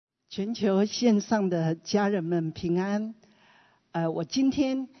全球线上的家人们平安。我今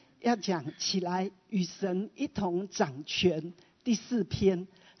天要讲起来与神一同掌权第4篇，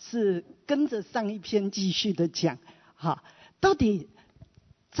是跟着上一篇继续的讲。好，到底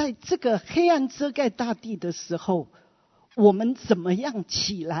在这个黑暗遮盖大地的时候，我们怎么样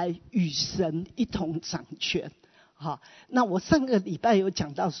起来与神一同掌权？好，那我上个礼拜有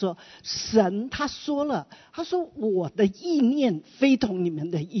讲到说，神他说了，他说我的意念非同你们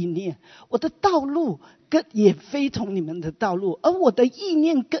的意念，我的道路也非同你们的道路，而我的意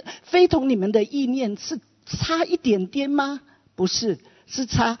念非同你们的意念是差一点点吗？不是，是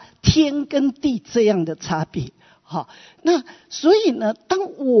差天跟地这样的差别。好，那所以呢，当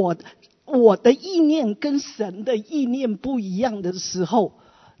我的意念跟神的意念不一样的时候，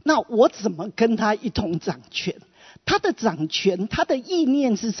那我怎么跟他一同掌权？他的掌权，他的意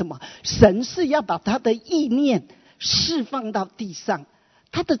念是什么？神是要把他的意念释放到地上，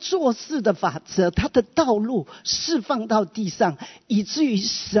他的做事的法则，他的道路释放到地上，以至于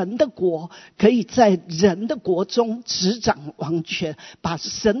神的国可以在人的国中执掌王权，把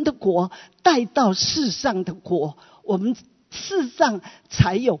神的国带到世上的国，我们世上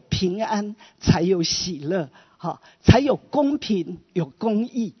才有平安，才有喜乐，好，才有公平，有公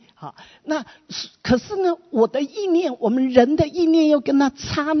义。好，那可是呢，我的意念，我们人的意念又跟他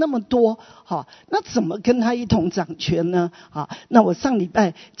差那么多，好，那怎么跟他一同掌权呢？好，那我上礼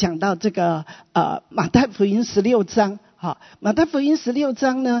拜讲到这个马太福音16章，好，马太福音16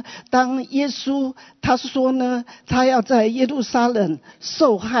章呢，当耶稣他说呢，他要在耶路撒冷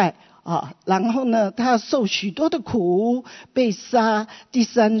受害。然后呢，他要受许多的苦，被杀，第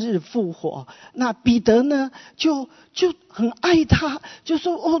3日复活。那彼得呢，就很爱他，就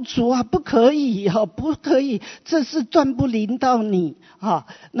说：“哦，主啊，不可以，不可以，这事断不临到你。”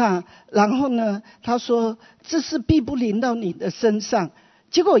那然后呢，他说：“这事必不临到你的身上。”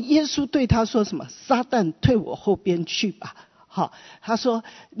结果耶稣对他说什么？撒旦退我后边去吧。好，他说：“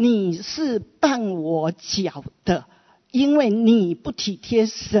你是绊我脚的。”因为你不体贴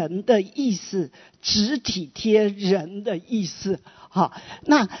神的意思，只体贴人的意思。好，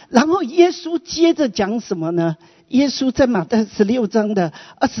那然后耶稣接着讲什么呢？耶稣在马太16章的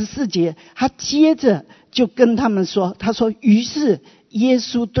24节，他接着就跟他们说，他说：“于是耶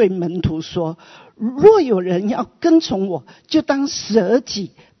稣对门徒说，若有人要跟从我，就当舍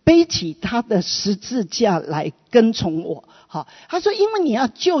己，背起他的十字架来跟从我。”好，他说，因为你要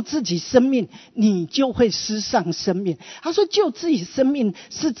救自己生命，你就会失丧生命。他说，救自己生命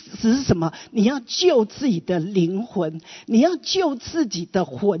是指什么？你要救自己的灵魂，你要救自己的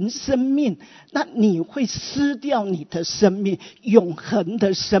魂生命，那你会失掉你的生命，永恒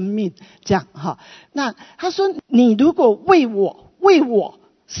的生命。这样哈，那他说，你如果为我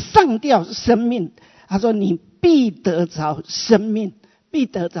上掉生命，他说你必得着生命。必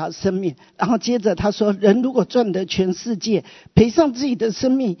得着生命。然后接着他说，人如果赚得全世界，赔上自己的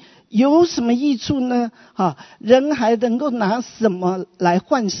生命，有什么益处呢？人还能够拿什么来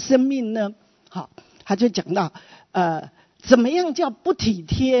换生命呢？好，他就讲到怎么样叫不体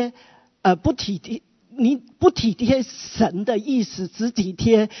贴你不体贴神的意思，只体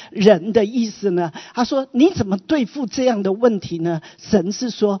贴人的意思呢？他说，你怎么对付这样的问题呢？神是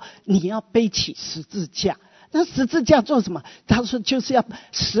说，你要背起十字架。那十字架做什么？他说就是要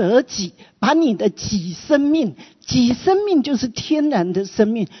舍己，把你的己生命就是天然的生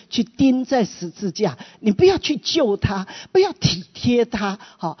命，去钉在十字架。你不要去救他，不要体贴他。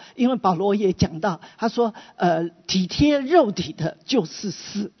好，因为保罗也讲到，他说体贴肉体的就是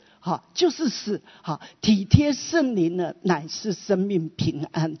死，好，就是死。好，体贴圣灵呢，乃是生命平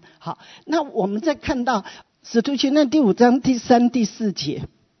安。好，那我们再看到使徒行传第5章第3、第4节。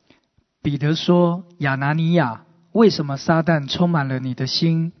彼得说：“亚拿尼亚，为什么撒旦充满了你的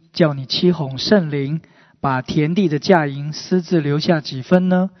心，叫你欺哄圣灵，把田地的价银私自留下几分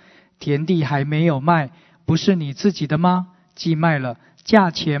呢？田地还没有卖，不是你自己的吗？既卖了，价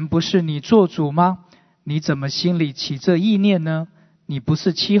钱不是你做主吗？你怎么心里起这意念呢？你不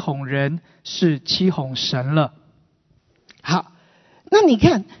是欺哄人，是欺哄神了。”好，那你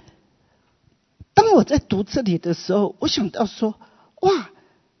看，当我在读这里的时候，我想到说，哇，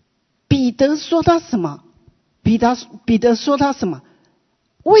彼得说他什么？彼得说他什么？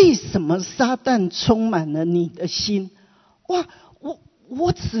为什么撒旦充满了你的心？哇，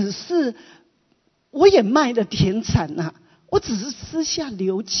我也卖了田产啊，我只是私下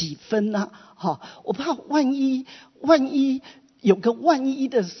留几分啊。好，我怕万一有个万一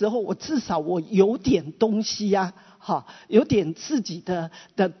的时候，我至少我有点东西呀，好，有点自己的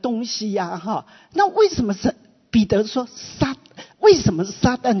东西呀，哈。那为什么是彼得说为什么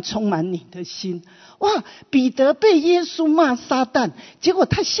撒旦充满你的心？哇，彼得被耶稣骂撒旦，结果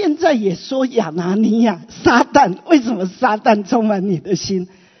他现在也说亚拿尼亚撒旦，为什么撒旦充满你的心？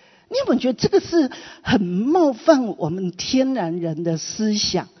你有没有觉得这个是很冒犯我们天然人的思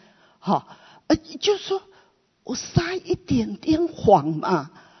想？就是说我撒一点点谎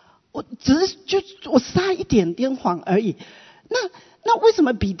嘛，我只是我撒一点点谎而已。那为什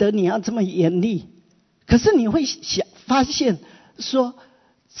么彼得你要这么严厉？可是你会发现说，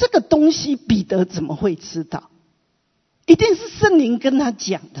这个东西彼得怎么会知道？一定是圣灵跟他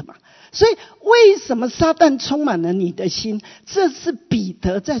讲的嘛。所以为什么撒旦充满了你的心？这是彼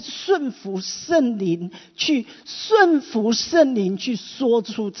得在顺服圣灵去说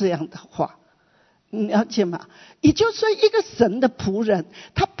出这样的话。你了解吗？也就是说，一个神的仆人，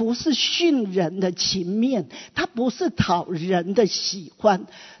他不是训人的情面，他不是讨人的喜欢，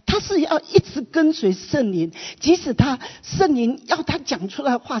他是要一直跟随圣灵，即使圣灵要他讲出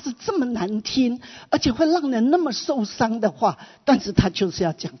来的话是这么难听，而且会让人那么受伤的话，但是他就是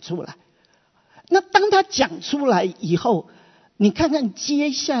要讲出来。那当他讲出来以后，你看看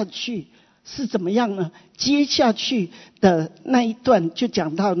接下去是怎么样呢？接下去的那一段就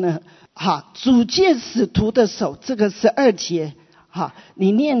讲到呢，主借使徒的手，这个12节，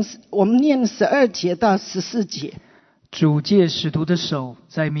我们念12节到14节。主借使徒的手，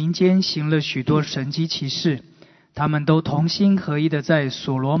在民间行了许多神迹奇事，他们都同心合一的在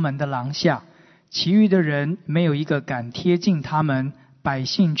所罗门的廊下，其余的人没有一个敢贴近他们，百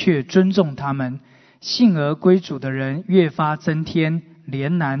姓却尊重他们，信而归主的人越发增添，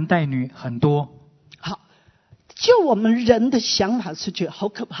连男带女很多。就我们人的想法是觉得好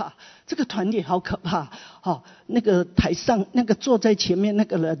可怕，这个团体好可怕。那个台上那个坐在前面那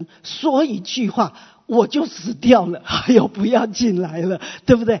个人说一句话，我就死掉了，哎呦，不要进来了，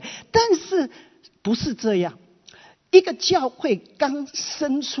对不对？但是不是这样？一个教会刚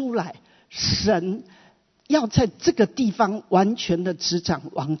生出来，神要在这个地方完全的执掌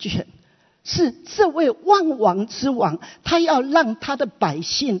王权。是这位万王之王，他要让他的百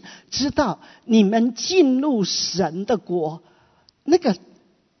姓知道，你们进入神的国，那个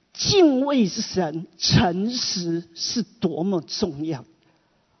敬畏神、诚实是多么重要。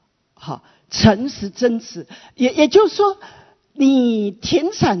诚实真实，也就是说，你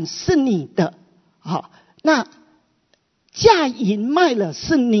田产是你的，那价银卖了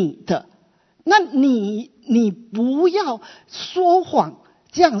是你的，那你不要说谎。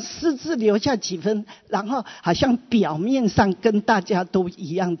这样私自留下几分，然后好像表面上跟大家都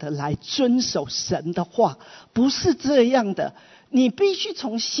一样的来遵守神的话，不是这样的。你必须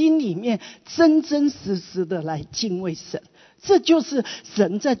从心里面真真实实的来敬畏神。这就是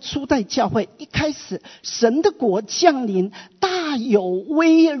神在初代教会一开始，神的国降临，大有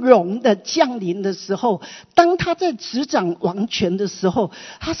威荣的降临的时候，当他在执掌王权的时候，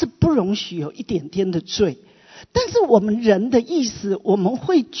他是不容许有一点点的罪。但是我们人的意思，我们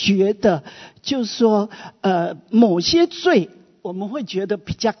会觉得就是说某些罪我们会觉得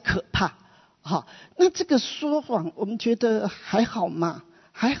比较可怕。那这个说谎我们觉得还好嘛。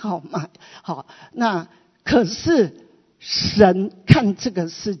那可是神看这个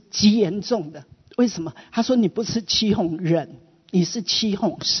是极严重的。为什么？他说你不是欺哄人，你是欺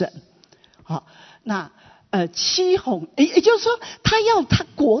哄神。那欺哄，也就是说他要他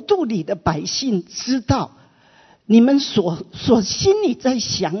国度里的百姓知道你们所心里在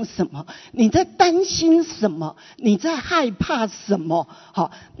想什么，你在担心什么，你在害怕什么，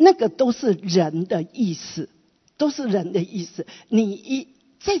那个都是人的意思，你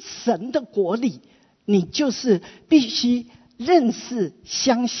在神的国里，你就是必须认识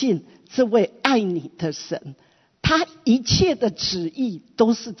相信这位爱你的神，他一切的旨意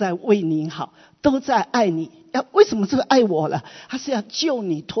都是在为你好，都在爱你。为什么这个爱我了？他是要救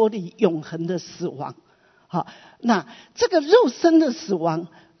你脱离永恒的死亡。那这个肉身的死亡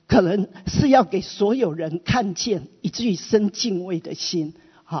可能是要给所有人看见，以至于生敬畏的心。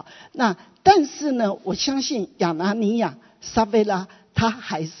那但是呢，我相信亚拿尼亚、撒非拉他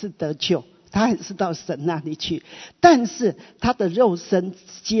还是得救，他还是到神那里去，但是他的肉身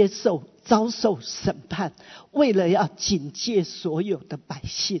遭受审判，为了要警戒所有的百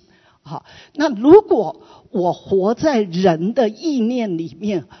姓。那如果我活在人的意念里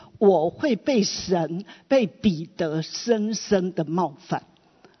面，我会被彼得深深的冒犯。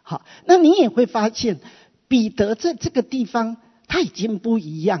那你也会发现彼得在这个地方他已经不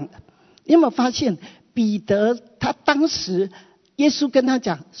一样了。你有没有发现彼得他当时耶稣跟他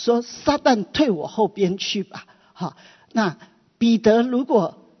讲说，撒旦退我后边去吧。那彼得如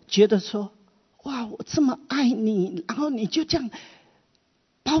果觉得说，哇，我这么爱你，然后你就这样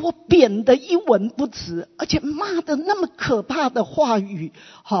把我贬得一文不值，而且骂得那么可怕的话语，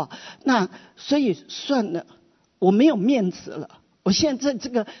那所以算了，我没有面子了。我现在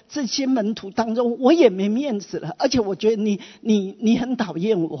在这些门徒当中，我也没面子了，而且我觉得你很讨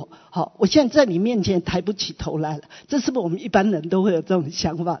厌我，我现在在你面前抬不起头来了。这是不是我们一般人都会有这种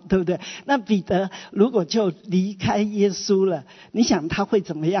想法，对不对？那彼得如果就离开耶稣了，你想他会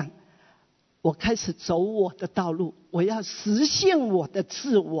怎么样？我开始走我的道路，我要实现我的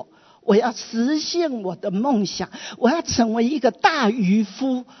自我，我要实现我的梦想，我要成为一个大渔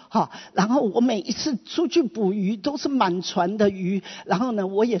夫，然后我每一次出去捕鱼都是满船的鱼，然后呢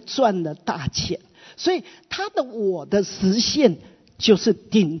我也赚了大钱。所以我的实现就是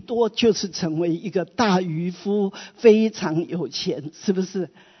顶多就是成为一个大渔夫，非常有钱，是不是？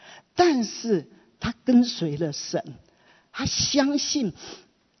但是他跟随了神，他相信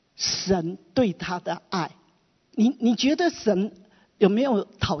神对他的爱。你觉得神有没有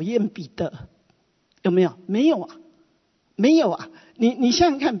讨厌彼得？有没有？没有啊，没有啊。你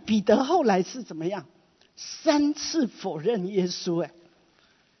想想看，彼得后来是怎么样？3次否认耶稣。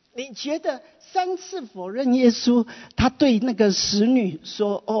你觉得3次否认耶稣，他对那个使女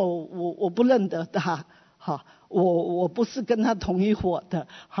说：“我不认得他，我不是跟他同一伙的。”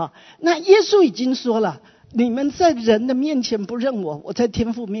那耶稣已经说了，你们在人的面前不认我，我在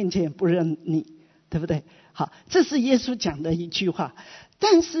天父面前也不认你，对不对？好，这是耶稣讲的一句话。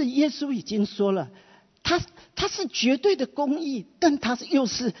但是耶稣已经说了，他是绝对的公义，但他又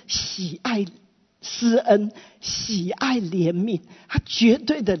是喜爱施恩，喜爱怜悯，他绝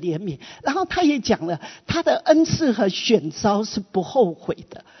对的怜悯。然后他也讲了，他的恩赐和选召是不后悔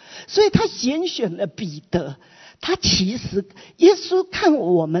的，所以他拣选了彼得。他其实耶稣看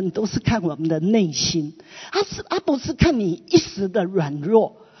我们都是看我们的内心，他不是看你一时的软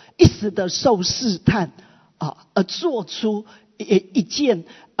弱，一时的受试探而做出一件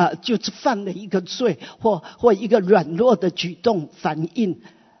就是犯了一个罪或一个软弱的举动反应。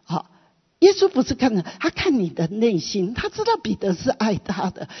耶稣不是看着，他看你的内心，他知道彼得是爱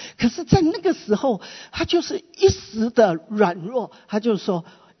他的，可是在那个时候他就是一时的软弱，他就说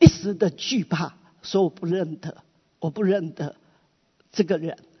一时的惧怕，说我不认得这个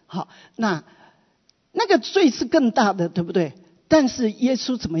人。好，那个罪是更大的，对不对？但是耶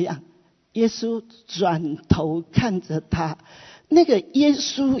稣怎么样？耶稣转头看着他，那个耶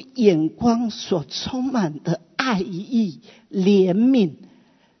稣眼光所充满的爱意怜悯，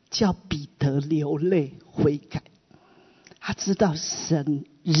叫彼得流泪悔改。他知道神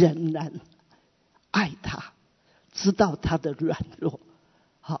仍然爱他，知道他的软弱。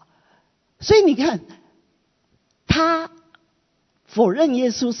好，所以你看，他否认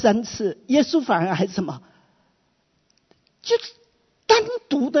耶稣3次，耶稣反而还什么？就是单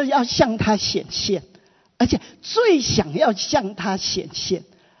独的要向他显现，而且最想要向他显现，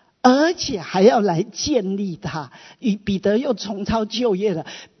而且还要来建立他。与彼得又重操旧业了，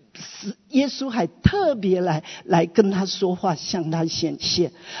耶稣还特别来跟他说话，向他显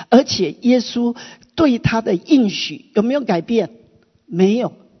现。而且耶稣对他的应许有没有改变？没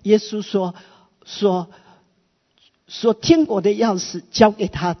有。耶稣说天国的钥匙交给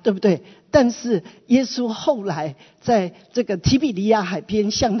他，对不对？但是耶稣后来在这个提比利亚海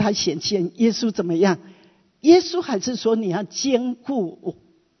边向他显现，耶稣怎么样？耶稣还是说你要兼顾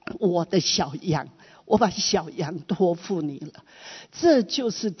我的小羊，我把小羊托付你了。这就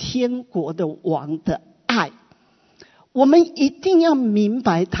是天国的王的爱。我们一定要明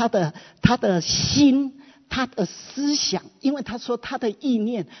白他的心，他的思想，因为他说他的意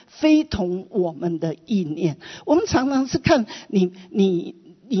念非同我们的意念。我们常常是看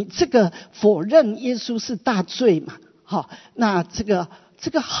你这个否认耶稣是大罪嘛，好，那这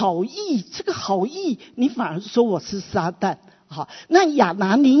个好意，你反而说我是撒旦。好，那亚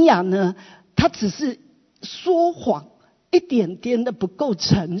拿尼亚呢？他只是说谎，一点点的不够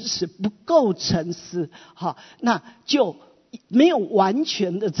诚实。好，那就没有完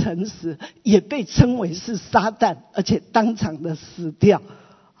全的诚实，也被称为是撒旦，而且当场的死掉。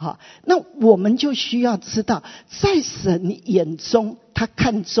好，那我们就需要知道，在神眼中他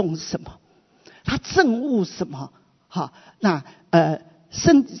看重什么，他憎恶什么。好，那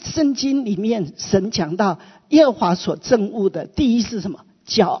圣经里面神讲到耶和华所憎恶的，第一是什么？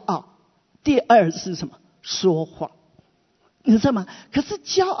骄傲。第二是什么？说谎。你知道吗？可是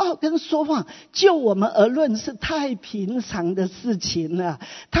骄傲跟说谎就我们而论是太平常的事情了，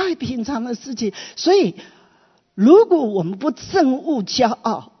太平常的事情。所以如果我们不憎恶骄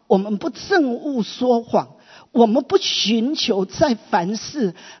傲，我们不憎恶说谎，我们不寻求在凡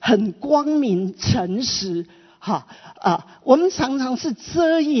事很光明诚实，我们常常是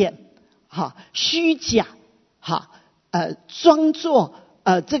遮掩，虚假，装作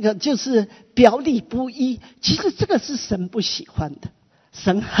这个就是表里不一。其实这个是神不喜欢的，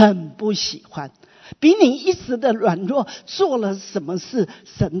神很不喜欢。比你一时的软弱做了什么事，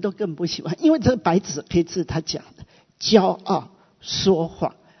神都更不喜欢。因为这个白纸黑字他讲的，骄傲、说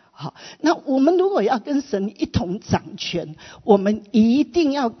谎。好，那我们如果要跟神一同掌权，我们一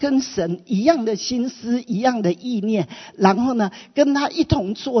定要跟神一样的心思，一样的意念，然后呢，跟他一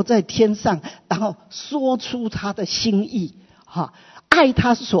同坐在天上，然后说出他的心意。好，爱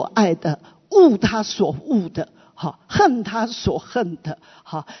他所爱的，恶他所恶的，好，恨他所恨的，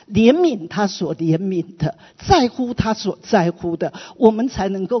好，怜悯他所怜悯的，在乎他所在乎的，我们才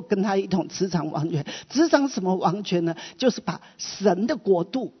能够跟他一同执掌王权。执掌什么王权呢？就是把神的国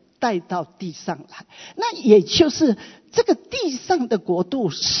度带到地上来。那也就是这个地上的国度，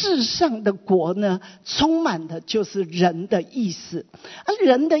世上的国呢，充满的就是人的意思。而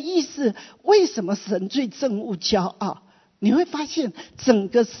人的意思，为什么神最憎恶骄傲？你会发现整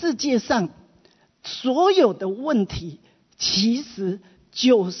个世界上所有的问题，其实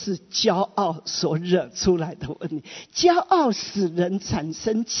就是骄傲所惹出来的问题。骄傲使人产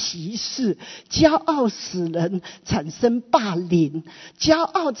生歧视，骄傲使人产生霸凌，骄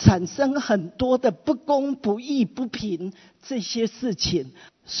傲产生很多的不公不义不平这些事情。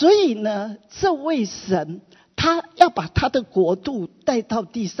所以呢，这位神他要把他的国度带到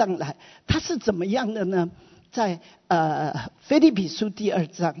地上来，他是怎么样的呢？在腓立比书第2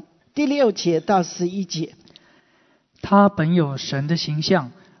章第6节到11节，他本有神的形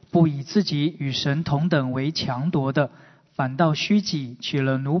象，不以自己与神同等为强夺的，反倒虚己，取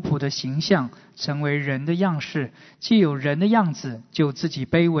了奴仆的形象，成为人的样式。既有人的样子，就自己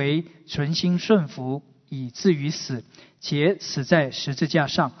卑微，存心顺服，以至于死，且死在十字架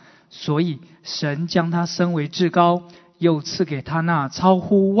上。所以神将他升为至高，又赐给他那超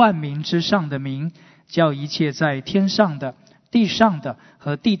乎万民之上的名，叫一切在天上的、地上的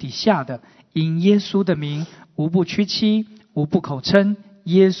和地底下的，因耶稣的名，无不屈膝，无不口称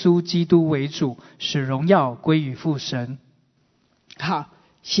耶稣基督为主，使荣耀归于父神。好，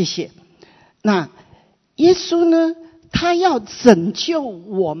谢谢。那耶稣呢，他要拯救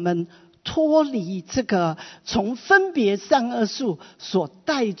我们脱离这个从分别善恶树所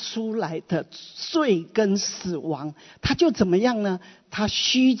带出来的罪跟死亡，他就怎么样呢？他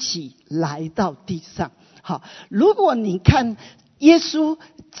虚己来到地上。好，如果你看耶稣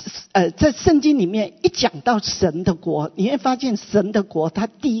在圣经里面一讲到神的国，你会发现神的国他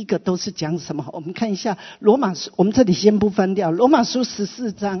第一个都是讲什么？我们看一下罗马书，我们这里先不翻掉，罗马书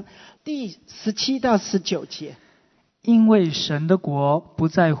14章第17到19节。因为神的国不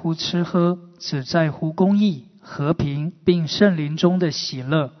在乎吃喝，只在乎公义、和平，并圣灵中的喜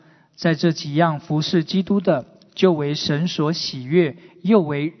乐。在这几样服侍基督的，就为神所喜悦，又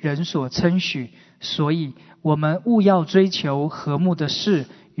为人所称许。所以我们务要追求和睦的事，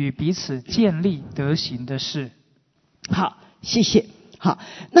与彼此建立德行的事。好，谢谢。好，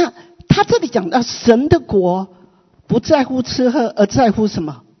那他这里讲到神的国不在乎吃喝，而在乎什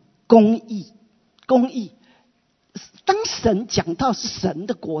么？公义。公义。当神讲到神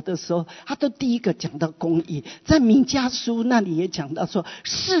的国的时候，他都第一个讲到公义。在弥迦书那里也讲到说，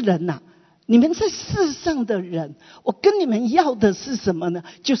世人啊，你们在世上的人，我跟你们要的是什么呢？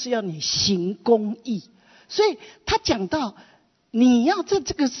就是要你行公义。所以他讲到，你要在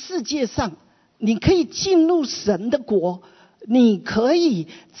这个世界上，你可以进入神的国，你可以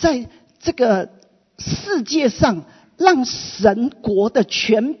在这个世界上让神国的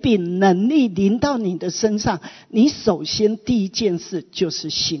权柄能力临到你的身上，你首先第一件事就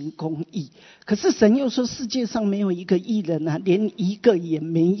是行公义。可是神又说世界上没有一个义人啊，连一个也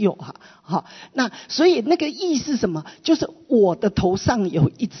没有啊。好，那所以那个义是什么？就是我的头上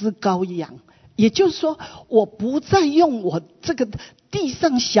有一只羔羊，也就是说我不再用我这个地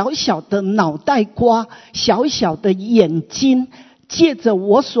上小小的脑袋瓜、小小的眼睛，借着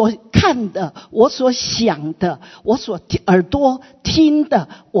我所看的、我所想的、我所耳朵听的，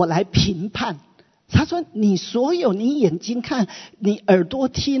我来评判。他说你所有你眼睛看、你耳朵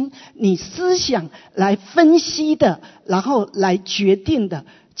听、你思想来分析的，然后来决定的，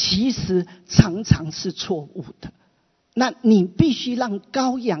其实常常是错误的。那你必须让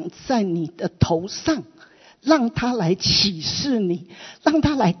羔羊在你的头上，让他来启示你，让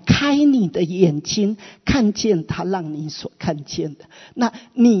他来开你的眼睛，看见他让你所看见的，那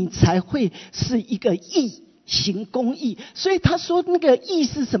你才会是一个义，行公义。所以他说那个义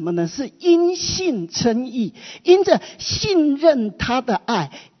是什么呢？是因信称义，因着信任他的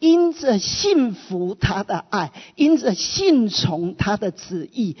爱，因着信服他的爱，因着信从他的旨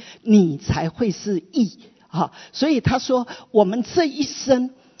意，你才会是义。好，所以他说我们这一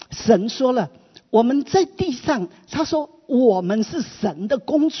生，神说了，我们在地上，他说我们是神的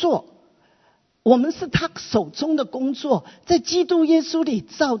工作，我们是他手中的工作，在基督耶稣里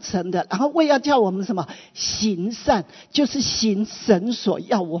造成的，然后为要叫我们什么行善，就是行神所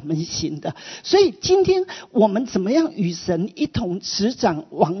要我们行的。所以今天我们怎么样与神一同执掌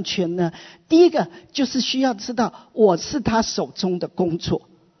王权呢？第一个就是需要知道我是他手中的工作。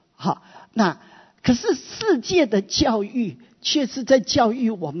好，那可是世界的教育却是在教育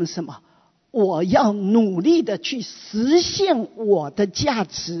我们什么？我要努力的去实现我的价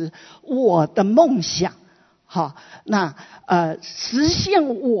值，我的梦想。好，那实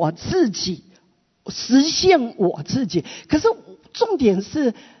现我自己。可是重点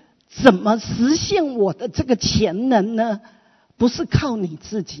是怎么实现我的这个潜能呢？不是靠你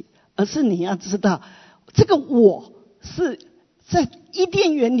自己，而是你要知道，这个我是在伊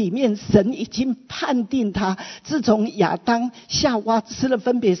甸园里面，神已经判定他，自从亚当夏娃吃了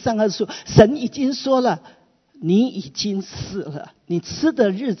分别善恶树，神已经说了，你已经死了，你吃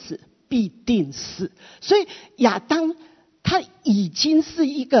的日子必定死。所以亚当他已经是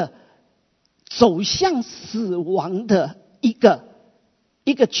一个走向死亡的一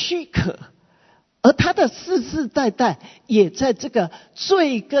个躯壳，而他的世世代代也在这个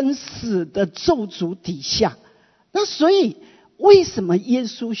罪跟死的咒诅底下。那所以为什么耶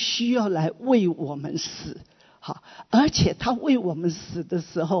稣需要来为我们死？好，而且他为我们死的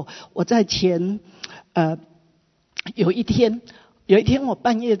时候，我在有一天我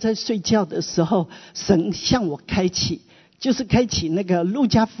半夜在睡觉的时候，神向我开启那个路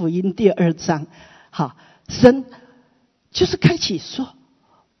加福音第2章。好，神就是开启说，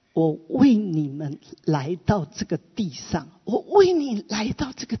我为你们来到这个地上，我为你来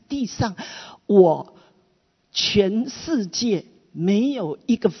到这个地上，我全世界没有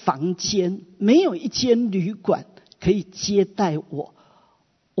一个房间，没有一间旅馆可以接待我。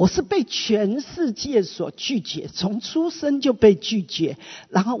我是被全世界所拒绝，从出生就被拒绝，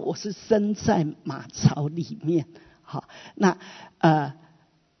然后我是生在马槽里面。好，那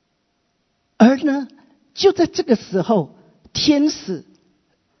而呢，就在这个时候，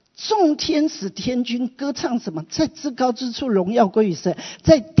众天使天军歌唱什么？在至高之处荣耀归于神，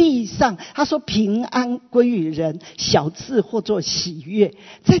在地上他说平安归于人，小智或作喜悦，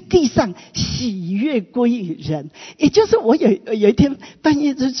在地上喜悦归于人。也就是我有一天半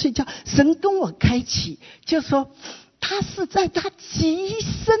夜就睡觉，神跟我开启，就说他是在他极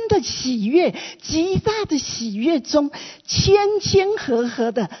深的喜悦、极大的喜悦中，谦和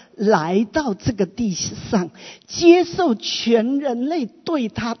和的来到这个地上，接受全人类对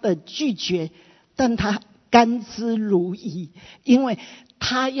他的拒绝，但他甘之如饴，因为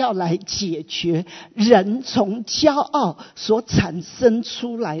他要来解决人从骄傲所产生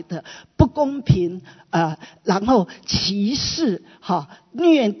出来的不公平，然后歧视，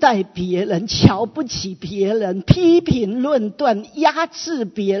虐待别人，瞧不起别人，批评论断，压制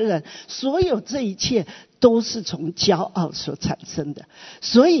别人，所有这一切都是从骄傲所产生的。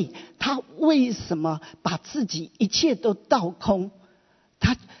所以他为什么把自己一切都倒空？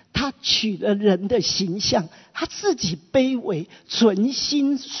他取了人的形象，他自己卑微，存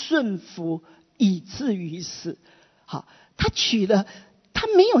心顺服，以至于死。好，他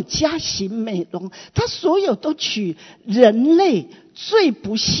没有加刑美容，他所有都取人类最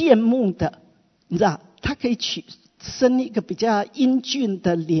不羡慕的，你知道，他可以生一个比较英俊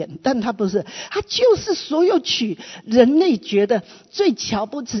的脸，但他不是，他就是所有取人类觉得最瞧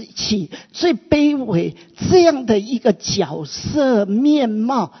不起、最卑微这样的一个角色面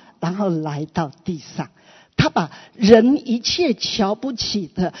貌，然后来到地上。他把人一切瞧不起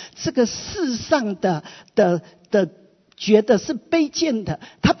的这个世上的觉得是卑贱的，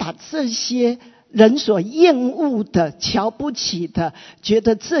他把这些人所厌恶的、瞧不起的，觉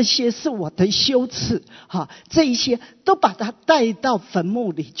得这些是我的羞耻，这一些都把他带到坟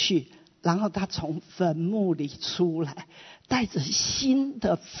墓里去，然后他从坟墓里出来，带着新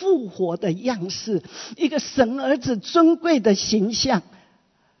的复活的样式，一个神儿子尊贵的形象，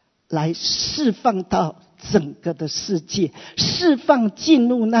来释放到整个的世界，释放进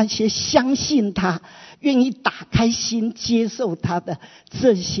入那些相信他、愿意打开心接受他的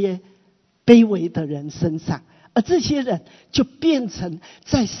这些卑微的人身上，而这些人就变成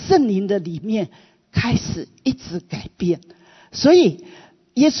在圣灵的里面开始一直改变。所以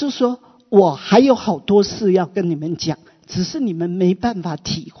耶稣说，我还有好多事要跟你们讲，只是你们没办法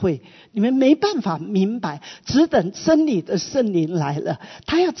体会，你们没办法明白，只等真理的圣灵来了，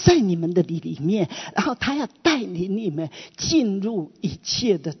他要在你们的里面，然后他要带领你们进入一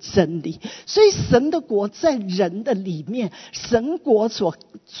切的真理。所以神的国在人的里面，神国所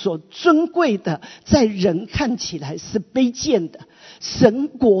尊贵的，在人看起来是卑贱的。神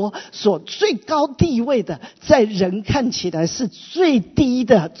国所最高地位的，在人看起来是最低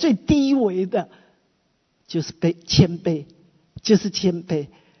的、最低微的，就是谦卑，就是谦卑，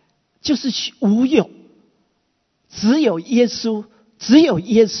就是无有。只有耶稣，只有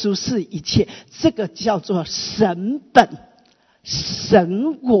耶稣是一切。这个叫做神本，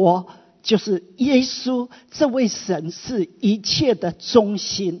神国就是耶稣，这位神是一切的中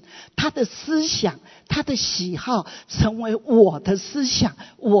心。他的思想，他的喜好成为我的思想，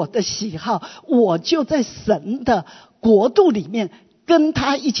我的喜好，我就在神的国度里面跟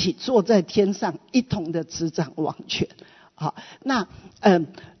他一起坐在天上，一同的执掌王权。好，那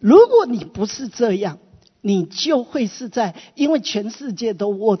如果你不是这样，你就会是在，因为全世界都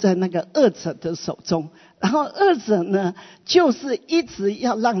握在那个恶者的手中，然后恶者呢，就是一直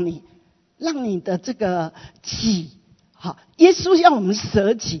要让你的这个己，好，耶稣要我们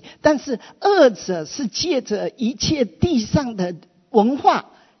舍己，但是恶者是借着一切地上的文化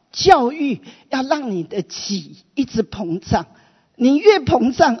教育，要让你的己一直膨胀。你越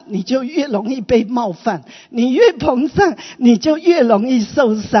膨胀，你就越容易被冒犯；你越膨胀，你就越容易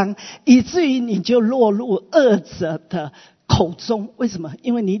受伤，以至于你就落入恶者的口中。为什么？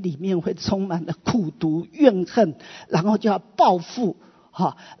因为你里面会充满了苦毒、怨恨，然后就要报复，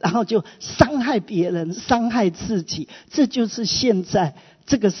然后就伤害别人、伤害自己。这就是现在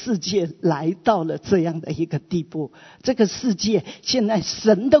这个世界来到了这样的一个地步。这个世界现在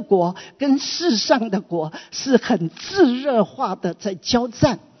神的国跟世上的国是很炙热化的在交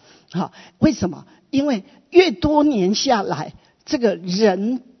战。为什么？因为越多年下来，这个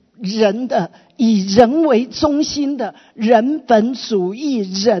人的以人为中心的人本主义，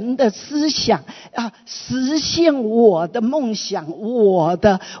人的思想实现我的梦想，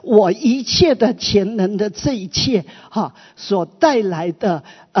我一切的潜能的这一切所带来的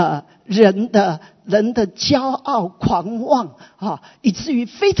人的骄傲狂妄以至于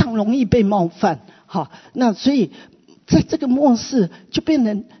非常容易被冒犯。那所以在这个末世就变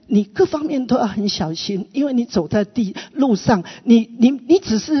成你各方面都要很小心，因为你走在路上，你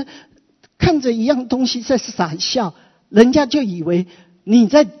只是看着一样东西在傻笑，人家就以为你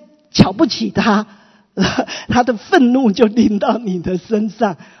在瞧不起他，他的愤怒就临到你的身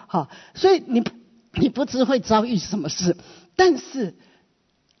上。所以你不知会遭遇什么事。但是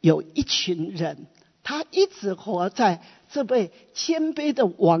有一群人，他一直活在这位谦卑的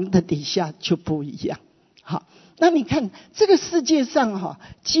王的底下，就不一样。好，那你看这个世界上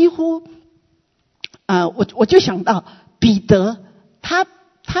几乎我就想到彼得，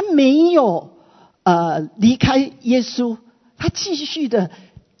他没有离开耶稣，他继续的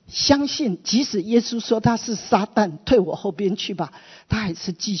相信，即使耶稣说他是撒旦，退我后边去吧，他还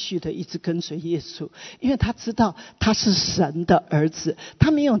是继续的一直跟随耶稣，因为他知道他是神的儿子，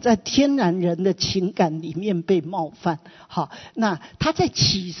他没有在天然人的情感里面被冒犯。好，那他在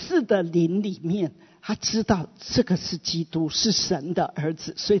启示的灵里面，他知道这个是基督，是神的儿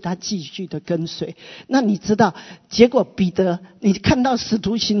子，所以他继续的跟随。那你知道结果彼得，你看到使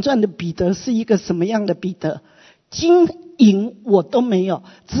徒行传的彼得是一个什么样的彼得？金银我都没有，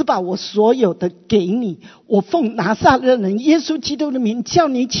只把我所有的给你，我奉拿撒勒人耶稣基督的名叫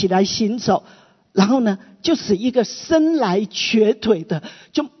你起来行走。然后呢，就使一个生来瘸腿的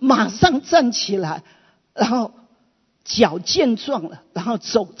就马上站起来，然后脚健壮了，然后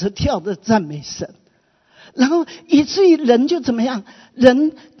走着跳着赞美神。然后以至于人就怎么样？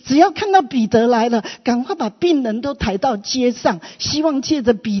人只要看到彼得来了，赶快把病人都抬到街上，希望借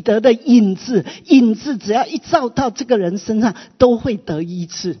着彼得的影子只要一照到这个人身上，都会得医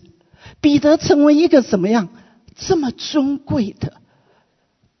治。彼得成为一个什么样？这么尊贵的，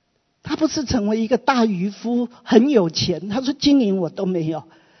他不是成为一个大渔夫，很有钱，他说金银我都没有，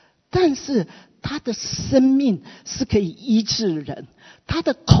但是他的生命是可以医治人，他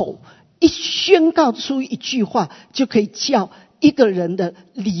的口一宣告出一句话，就可以叫一个人的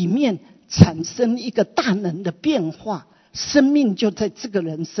里面产生一个大能的变化，生命就在这个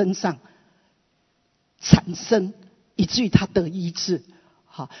人身上产生，以至于他得医治。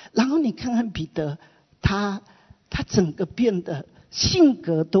好，然后你看看彼得，他整个变得性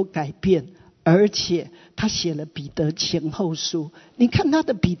格都改变，而且他写了彼得前后书。你看他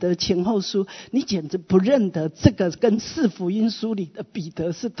的彼得前后书，你简直不认得这个跟四福音书里的彼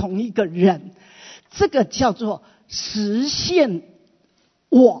得是同一个人。这个叫做实现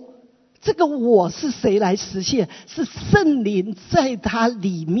我。这个我是谁来实现？是圣灵在他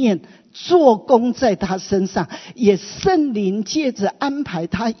里面做工，在他身上，也圣灵借着安排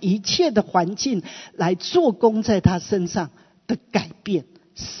他一切的环境来做工在他身上的改变，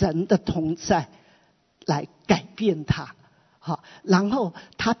神的同在来改变他。好，然后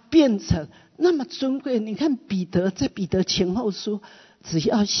他变成那么尊贵。你看彼得在彼得前后书，只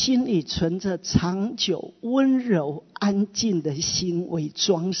要心里存着长久温柔安静的心为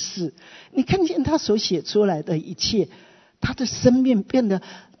装饰，你看见他所写出来的一切，他的生命变得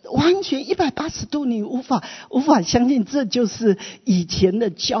完全180度，你无法相信这就是以前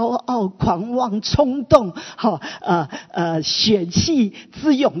的骄傲、狂妄、冲动，血气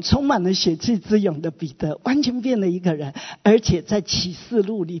之勇，充满了血气之勇的彼得，完全变了一个人。而且在启示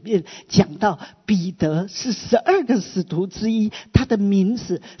录里面讲到，彼得是12个使徒之一，他的名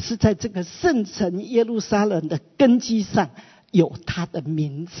字是在这个圣城耶路撒冷的根基上有他的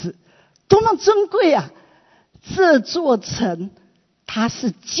名字，多么尊贵啊！这座城他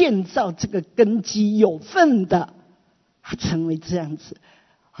是建造这个根基有份的，他成为这样子。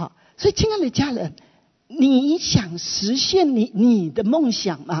好，所以亲爱的家人，你想实现你的梦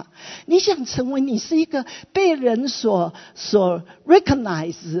想吗？你想成为你是一个被人所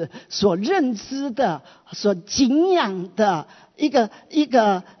recognize 所认知的、所敬仰的一个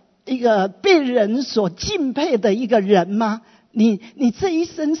被人所敬佩的一个人吗？你这一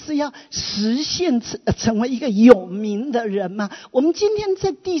生是要实现成为一个有名的人吗？我们今天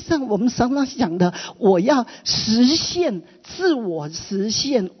在地上，我们常常想的，我要实现自我，实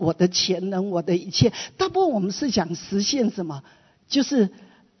现我的潜能，我的一切。大部分我们是想实现什么？就是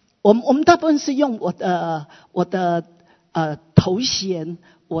我们大部分是用我的头衔、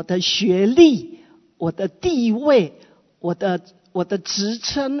我的学历、我的地位、我的职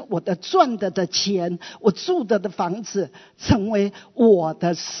称，我的赚的钱，我住的房子，成为我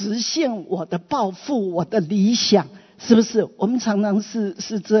的实现，我的抱负，我的理想，是不是？我们常常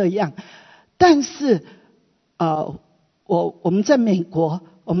是这样。但是我们在美国，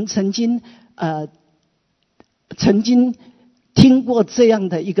我们曾经听过这样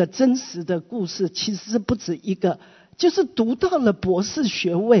的一个真实的故事，其实是不止一个，就是读到了博士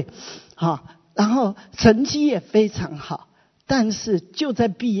学位，然后成绩也非常好。但是就在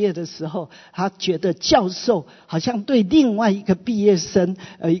毕业的时候，他觉得教授好像对另外一个毕业生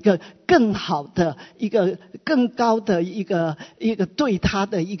一个更好的、一个更高的一个对他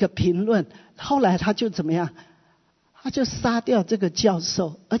的一个评论。后来他就怎么样？他就杀掉这个教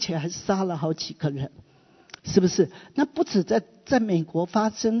授，而且还杀了好几个人，是不是？那不止在美国发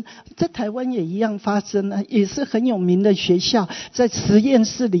生，在台湾也一样发生啊，也是很有名的学校，在实验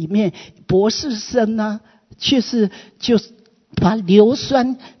室里面，博士生啊，就是把硫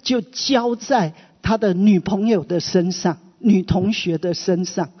酸就浇在他的女朋友的身上，女同学的身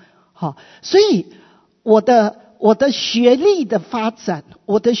上。好，所以我的学历的发展，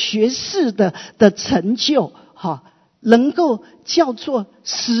我的学士的成就，能够叫做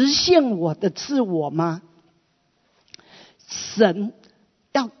实现我的自我吗？神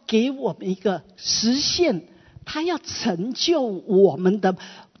要给我们一个实现，他要成就我们的。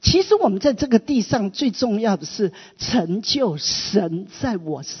其实我们在这个地上最重要的是成就神在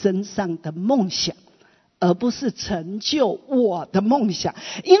我身上的梦想，而不是成就我的梦想。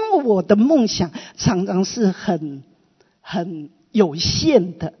因为我的梦想常常是很有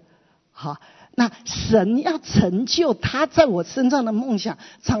限的。好，那神要成就他在我身上的梦想，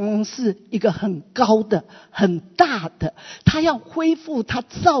常常是一个很高的、很大的。他要恢复他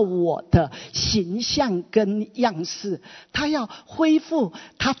造我的形象跟样式，他要恢复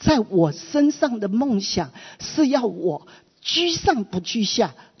他在我身上的梦想，是要我居上不居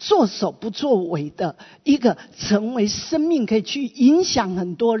下，作首不作尾的一个成为生命可以去影响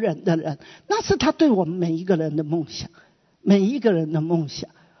很多人的人。那是他对我们每一个人的梦想，每一个人的梦想。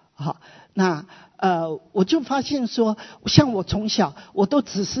好，那我就发现说，像我从小我都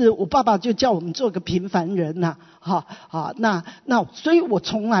只是我爸爸就叫我们做个平凡人呐，那所以我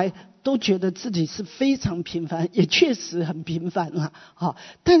从来都觉得自己是非常平凡，也确实很平凡啦。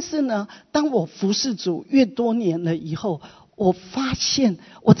但是呢，当我服侍主越多年了以后，我发现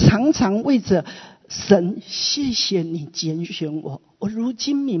我常常为着神，谢谢你拣选我，我如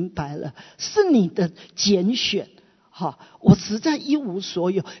今明白了，是你的拣选。我实在一无所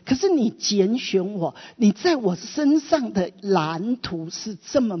有，可是你拣选我，你在我身上的蓝图是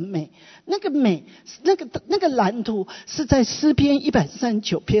这么美。那个美，那个蓝图是在诗篇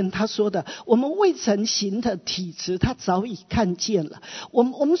139篇他说的，我们未曾行的体质他早已看见了，我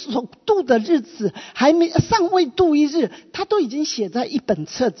们所度的日子尚未度一日，他都已经写在一本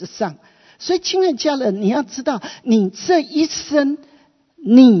册子上。所以亲爱的家人，你要知道，你这一生，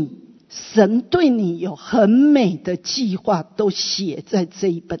神对你有很美的计划，都写在这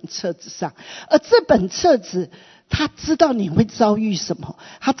一本册子上。而这本册子，他知道你会遭遇什么，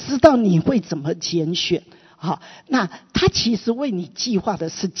他知道你会怎么拣选。那他其实为你计划的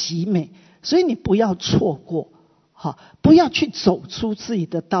是极美，所以你不要错过。不要去走出自己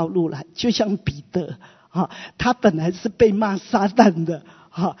的道路来。就像彼得，他本来是被骂撒旦的，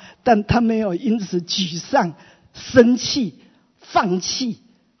但他没有因此沮丧、生气、放弃，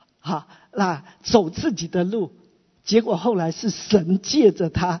那走自己的路。结果后来是神借着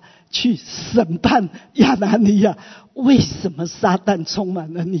他去审判亚拿尼亚，为什么撒旦充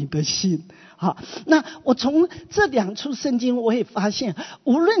满了你的心？那我从这2处圣经我也发现，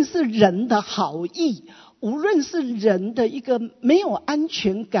无论是人的好意，无论是人的一个没有安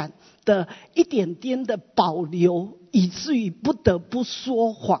全感的一点点的保留，以至于不得不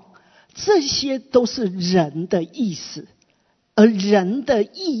说谎，这些都是人的意思，而人的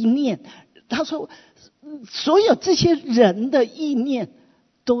意念，他说所有这些人的意念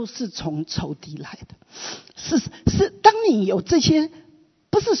都是从仇敌来的。是当你有这些，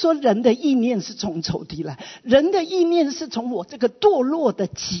不是说人的意念是从仇敌来，人的意念是从我这个堕落的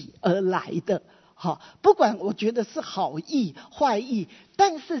己而来的。不管我觉得是好意坏意，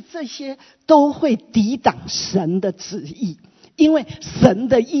但是这些都会抵挡神的旨意，因为神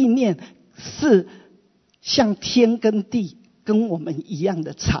的意念是像天跟地跟我们一样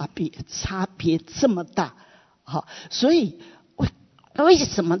的差别这么大。所以为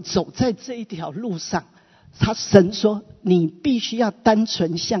什么走在这一条路上，神说你必须要单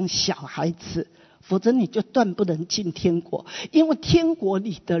纯像小孩子，否则你就断不能进天国。因为天国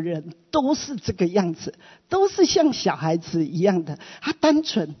里的人都是这个样子，都是像小孩子一样的，他单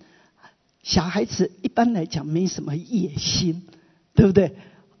纯。小孩子一般来讲没什么野心，对不对？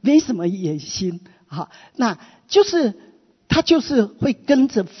没什么野心，那就是他就是会跟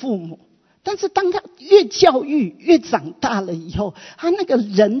着父母。但是当他越教育越长大了以后，他那个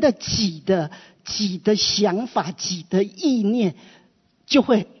人的己的想法、己的意念就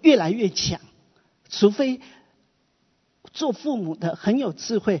会越来越强。除非做父母的很有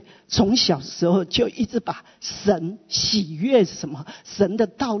智慧，从小时候就一直把神喜悦什么，神的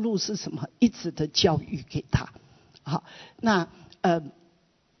道路是什么，一直的教育给他。那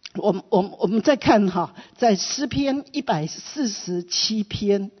我们再看在诗篇147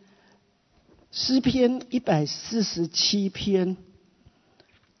篇，诗篇147篇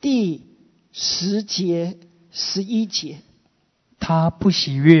第10节、11节，他不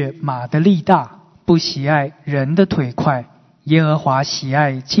喜悦马的力大，不喜爱人的腿快。耶和华喜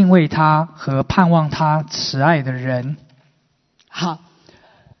爱敬畏他和盼望他慈爱的人。好，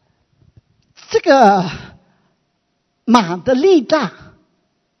这个马的力大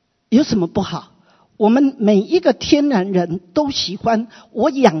有什么不好？我们每一个天然人都喜欢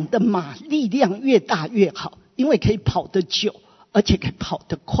我养的马力量越大越好，因为可以跑得久，而且可以跑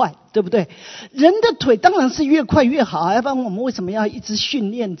得快，对不对？人的腿当然是越快越好，要不然我们为什么要一直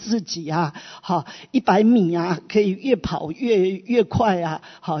训练自己啊？100米啊，可以越跑越快啊，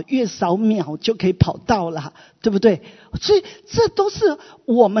越少秒就可以跑到了，对不对？所以这都是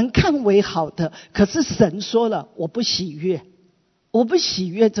我们看为好的，可是神说了，我不喜悦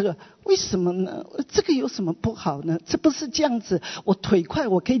这个。为什么呢？这个有什么不好呢？这不是这样子，我腿快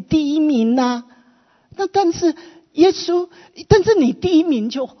我可以第1名啊。那但是你第1名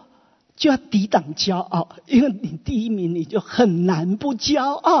就要抵挡骄傲，因为你第1名你就很难不骄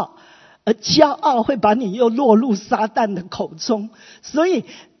傲，而骄傲会把你又落入撒旦的口中。所以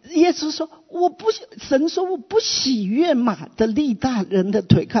耶稣说神说我不喜悦马的力大，人的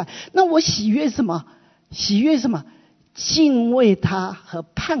腿快。那我喜悦什么？敬畏他和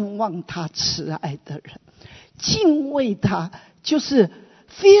盼望他慈爱的人。敬畏他就是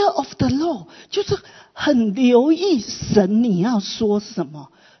fear of the Lord， 就是很留意神你要说什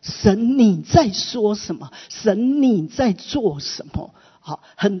么，神你在说什么，神你在做什么，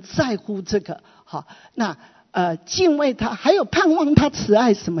很在乎这个。那敬畏他，还有盼望他慈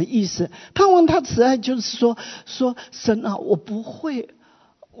爱，什么意思？盼望他慈爱就是说神啊，我不会，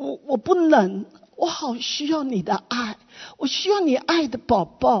我不能，我好需要你的爱，我需要你爱的宝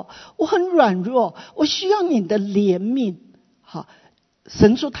宝，我很软弱，我需要你的怜悯。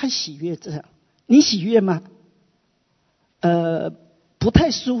神说他喜悦这样，你喜悦吗？不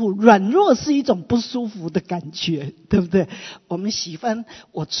太舒服，软弱是一种不舒服的感觉，对不对？我们喜欢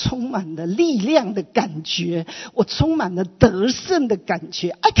我充满了力量的感觉，我充满了得胜的感觉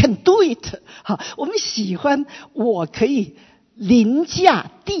 ，I can do it。我们喜欢我可以凌驾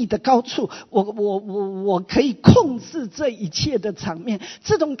地的高处，我可以控制这一切的场面，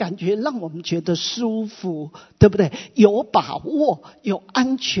这种感觉让我们觉得舒服，对不对？有把握，有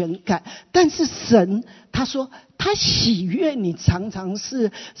安全感。但是神他说他喜悦你常常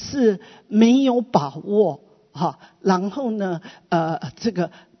是没有把握，然后呢这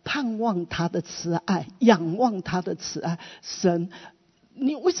个盼望他的慈爱，仰望他的慈爱。神，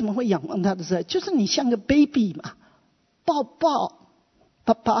你为什么会仰望他的慈爱？就是你像个 baby 嘛。抱抱，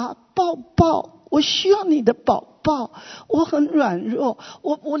爸爸抱抱，我需要你的抱抱，我很软弱，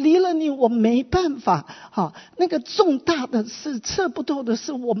我离了你我没办法，好，那个重大的事测不透的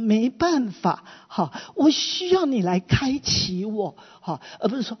事我没办法，好，我需要你来开启我，好，而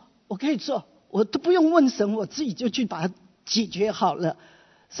不是说我可以做，我都不用问神，我自己就去把它解决好了。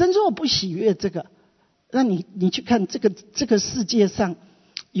神说我不喜悦这个。那你去看这个世界上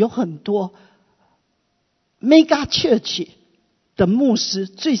有很多 mega church 的牧师，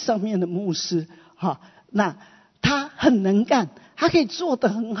最上面的牧师，那他很能干，他可以做得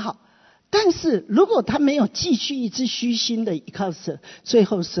很好，但是如果他没有继续一直虚心的依靠神，最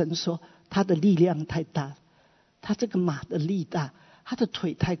后神说他的力量太大了，他这个马的力大，他的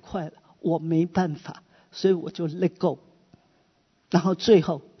腿太快了，我没办法，所以我就 let go， 然后最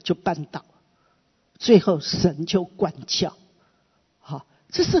后就绊倒，最后神就管教，好，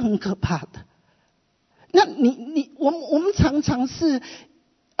这是很可怕的。那我们常常是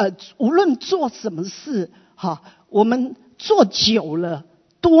无论做什么事，我们做久了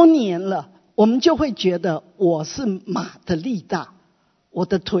多年了，我们就会觉得我是马的力大，我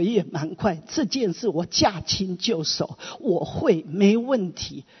的腿也蛮快，这件事我驾轻就熟，我会没问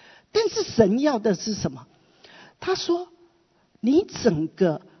题。但是神要的是什么？他说你整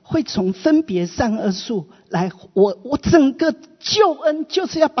个会从分别善恶树来，我整个救恩就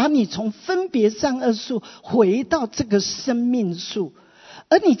是要把你从分别善恶树回到这个生命树。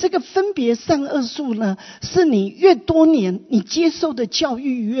而你这个分别善恶树呢，是你越多年你接受的教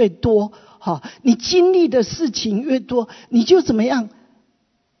育越多，你经历的事情越多，你就怎么样？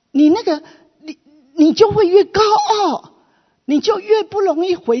你就会越高傲，你就越不容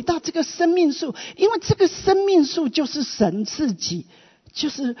易回到这个生命树，因为这个生命树就是神自己，就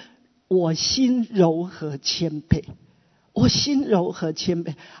是我心柔和谦卑，我心柔和谦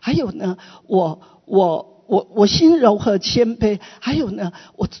卑。还有呢，我心柔和谦卑，还有呢，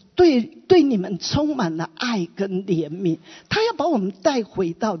我对你们充满了爱跟怜悯。他要把我们带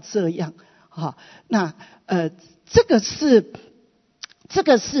回到这样，那这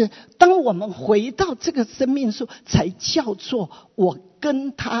个是当我们回到这个生命树，才叫做我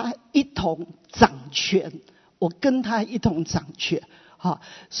跟他一同掌权，我跟他一同掌权。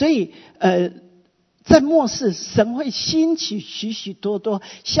所以在末世，神会兴起许许多多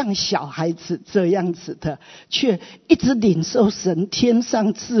像小孩子这样子的，却一直领受神天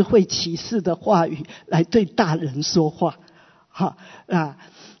上智慧启示的话语，来对大人说话。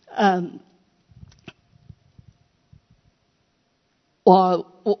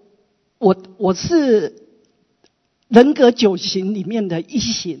我是人格9型里面的一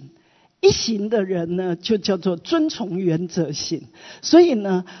型。一型的人呢，就叫做遵从原则型。所以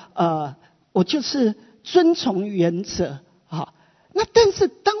呢，我就是遵从原则。那但是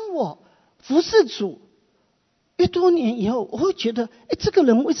当我服侍主越多年以后，我会觉得，这个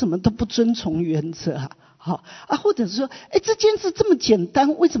人为什么都不遵从原则啊？或者说，这件事这么简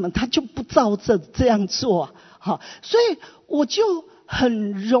单，为什么他就不照着这样做啊？所以我就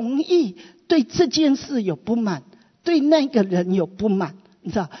很容易对这件事有不满，对那个人有不满。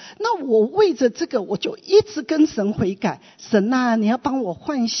你知道，那我为着这个，我就一直跟神悔改。神啊，你要帮我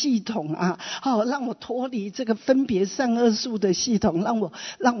换系统啊，让我脱离这个分别善恶树的系统，让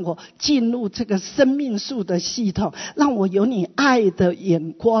我进入这个生命树的系统，让我有你爱的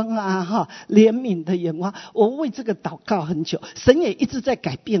眼光啊，怜悯的眼光。我为这个祷告很久，神也一直在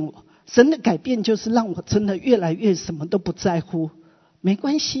改变我。神的改变就是让我真的越来越什么都不在乎，没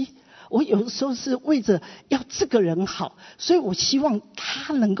关系。我有的时候是为着要这个人好，所以我希望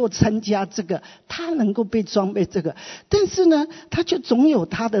他能够参加这个，他能够被装备这个。但是呢，他就总有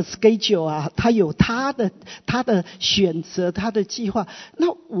他的 schedule 啊，他有他的选择，他的计划。那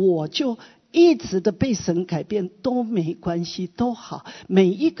我就一直的被神改变都没关系，都好。每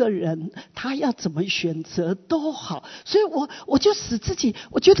一个人他要怎么选择都好，所以我就使自己，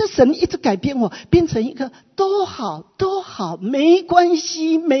我觉得神一直改变我，变成一个都好，没关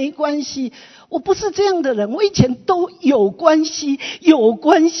系，没关系。我不是这样的人，我以前都有关系，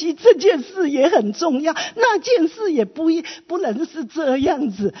这件事也很重要，那件事也不能是这样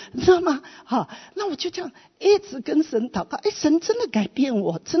子，你知道吗？那我就这样一直跟神祷告，神真的改变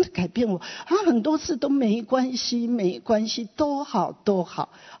我，很多事都没关系，都好。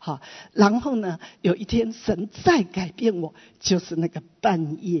然后呢，有一天神再改变我，就是那个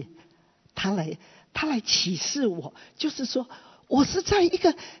半夜，他来启示我，就是说我是在一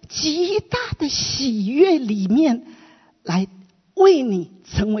个极大的喜悦里面来为你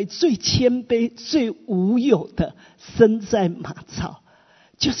成为最谦卑最无有的身在马槽，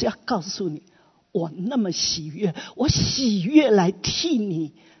就是要告诉你我那么喜悦，我喜悦来替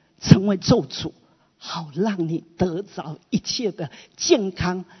你成为咒诅，好让你得着一切的健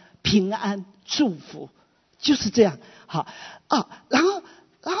康、平安、祝福，就是这样。好然后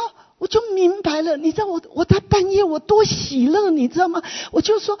我就明白了，你知道我在半夜我多喜乐，你知道吗？我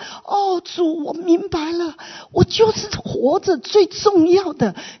就说主，我明白了，我就是活着最重要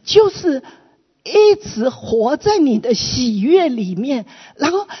的就是一直活在你的喜悦里面，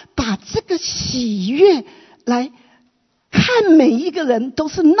然后把这个喜悦来看每一个人都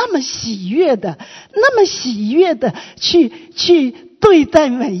是那么喜悦的去对待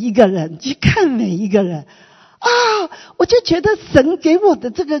每一个人，去看每一个人我就觉得神给我的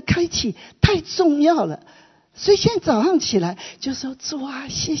这个开启太重要了。所以现在早上起来就说，主啊，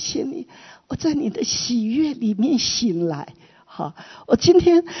谢谢你，我在你的喜悦里面醒来。好，我今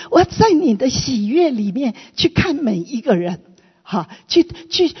天我要在你的喜悦里面去看每一个人，好，去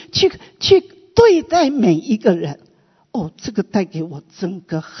对待每一个人。这个带给我整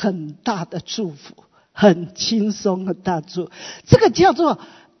个很大的祝福，很轻松的大祝福。这个叫做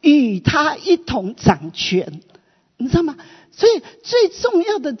与他一同掌权，你知道吗？所以最重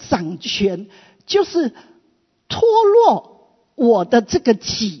要的掌权就是脱落我的这个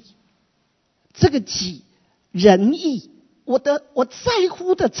己仁义。我在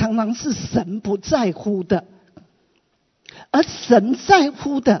乎的常常是神不在乎的，而神在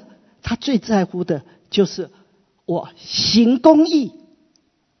乎的，他最在乎的就是我行公义，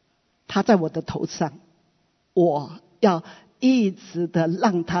他在我的头上，我要一直的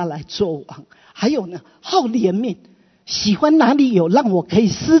让他来做王。还有呢，好怜悯，喜欢哪里有让我可以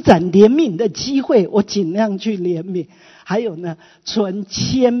施展怜悯的机会，我尽量去怜悯。还有呢，存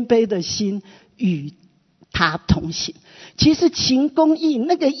谦卑的心与他同行。其实行公义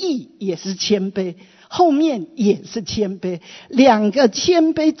那个义也是谦卑，后面也是谦卑，两个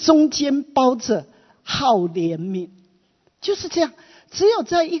谦卑中间包着好怜悯，就是这样。只有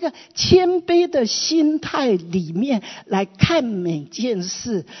在一个谦卑的心态里面来看每件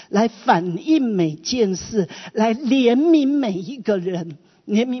事，来反映每件事，来怜悯每一个人，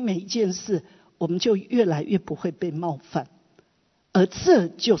怜悯每一件事，我们就越来越不会被冒犯。而这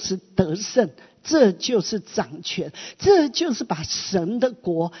就是得胜，这就是掌权，这就是把神的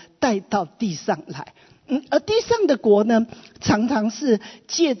国带到地上来。而地上的国呢，常常是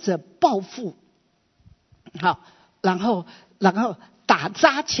借着报复，好，然后打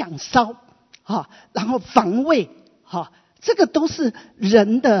砸抢烧，然后防卫，这个都是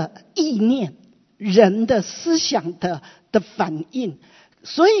人的意念，人的思想的反应。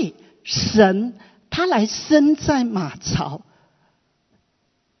所以神他来生在马槽，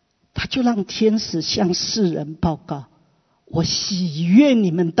他就让天使向世人报告，我喜悦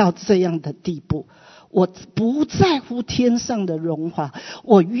你们到这样的地步，我不在乎天上的荣华，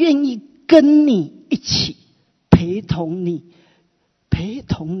我愿意跟你一起陪同你，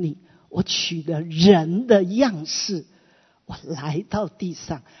我取了人的样式，我来到地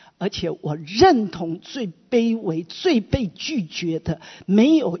上，而且我认同最卑微、最被拒绝的，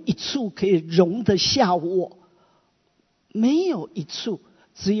没有一处可以容得下我，没有一处，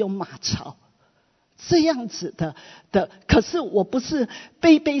只有马槽。这样子的，可是我不是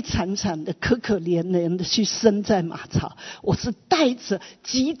悲悲惨惨的、可可怜怜的去生在马槽，我是带着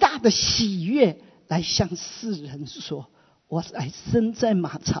极大的喜悦来向世人说，我来生在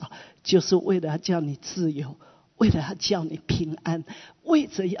马槽，就是为了要叫你自由，为了要叫你平安，为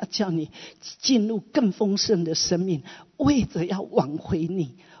着要叫你进入更丰盛的生命，为着要挽回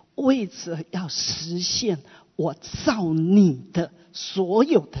你，为着要实现我造你的所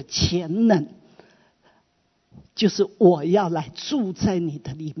有的潜能。就是我要来住在你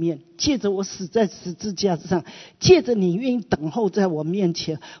的里面，借着我死在十字架上，借着你愿意等候在我面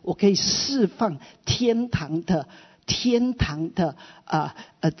前，我可以释放天堂的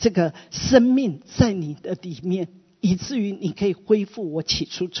这个生命在你的里面，以至于你可以恢复我起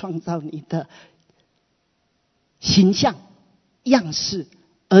初创造你的形象样式，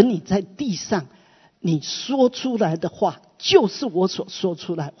而你在地上你说出来的话就是我所说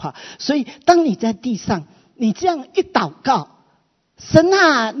出来的话。所以当你在地上你这样一祷告，神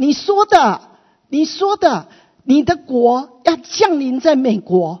啊，你说的你的国要降临在美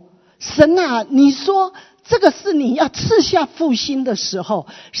国，神啊，你说这个是你要赐下复兴的时候，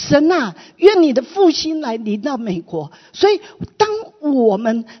神啊，愿你的复兴来临到美国。所以当我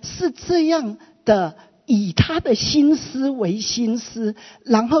们是这样的以他的心思为心思，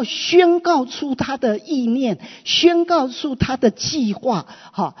然后宣告出他的意念，宣告出他的计划，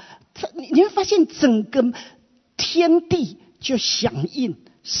你会发现整个天地就响应，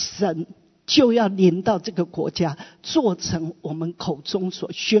神就要临到这个国家，做成我们口中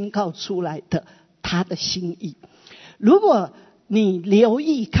所宣告出来的他的心意。如果你留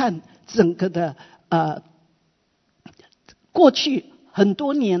意看整个的过去很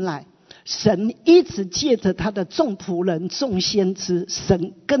多年来，神一直借着他的众仆人、众先知，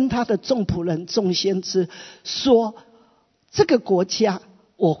神跟他的众仆人、众先知说，这个国家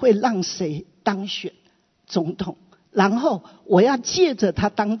我会让谁当选总统，然后我要借着他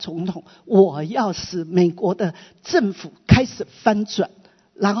当总统，我要使美国的政府开始翻转，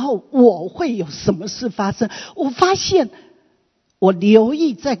然后我会有什么事发生。我发现我留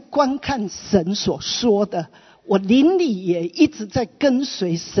意在观看神所说的，我灵里也一直在跟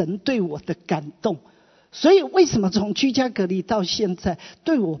随神对我的感动。所以为什么从居家隔离到现在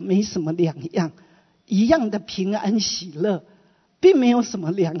对我没什么两样，一样的平安喜乐，并没有什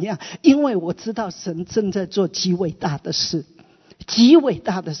么两样，因为我知道神正在做极伟大的事，极伟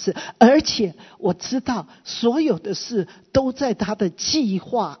大的事，而且我知道所有的事都在他的计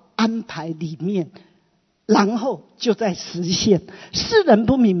划安排里面，然后就在实现。世人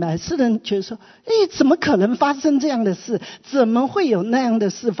不明白，世人觉得说，怎么可能发生这样的事，怎么会有那样的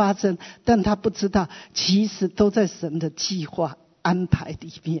事发生，但他不知道其实都在神的计划安排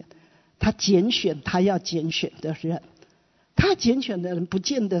里面。他拣选他要拣选的人，他拣选的人不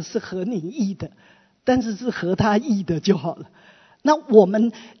见得是合你意的，但是是合他意的就好了。那我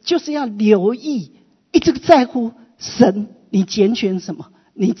们就是要留意，一直在乎神，你拣选什么，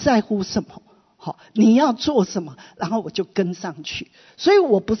你在乎什么，好，你要做什么，然后我就跟上去。所以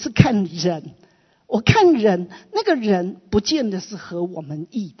我不是看人，我看人，那个人不见得是合我们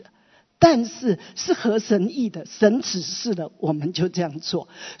意的，但是是合神意的，神指示了我们就这样做。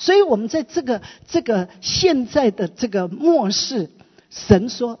所以我们在这个现在的这个末世，神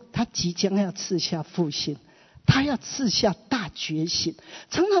说他即将要赐下复兴，他要赐下大觉醒。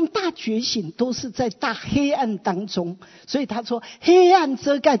常常大觉醒都是在大黑暗当中，所以他说黑暗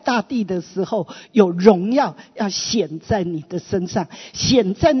遮盖大地的时候，有荣耀要显在你的身上。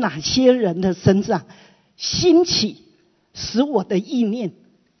显在哪些人的身上？兴起，使我的意念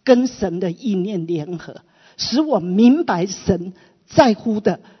跟神的意念联合，使我明白神在乎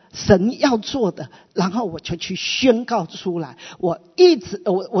的，神要做的，然后我就去宣告出来。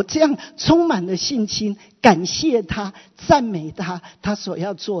我这样充满了信心，感谢他，赞美他，他所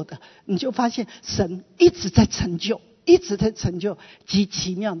要做的，你就发现神一直在成就，一直在成就极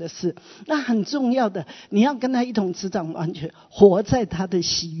奇妙的事。那很重要的，你要跟他一同执掌完全，活在他的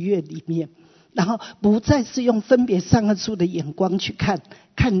喜悦里面，然后不再是用分别善恶树的眼光去看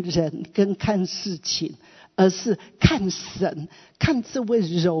人跟看事情，而是看神，看这位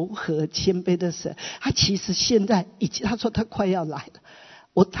柔和谦卑的神。他其实现在已经，他说他快要来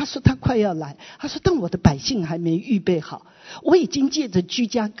了。他说他快要来，他说但我的百姓还没预备好。我已经借着居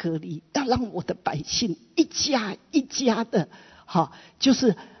家隔离，要让我的百姓一家一家的，就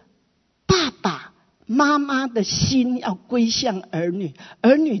是爸爸妈妈的心要归向儿女，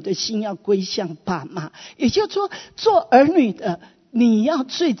儿女的心要归向爸妈。也就是说，做儿女的，你要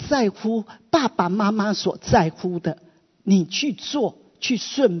最在乎爸爸妈妈所在乎的，你去做，去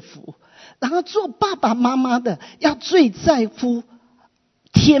顺服。然后做爸爸妈妈的，要最在乎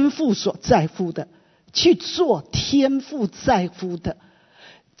天父所在乎的，去做天父在乎的。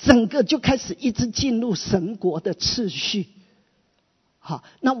整个就开始一直进入神国的次序。好，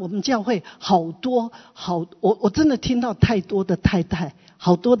那我们教会好多我真的听到太多的太太，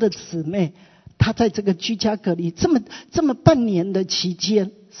好多的姊妹，她在这个居家隔离这么半年的期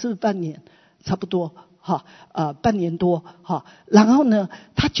间，是不是半年？差不多，半年多，然后呢，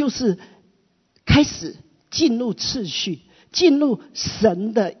她就是开始进入次序，进入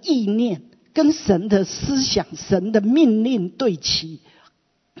神的意念，跟神的思想、神的命令对齐，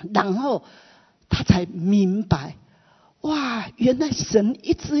然后她才明白。哇，原来神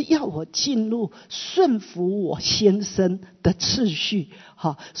一直要我进入顺服我先生的次序。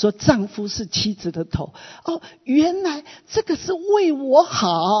说丈夫是妻子的头。原来这个是为我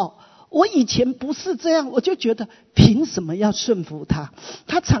好。我以前不是这样，我就觉得凭什么要顺服他？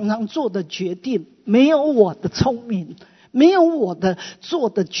他常常做的决定没有我的聪明，没有我的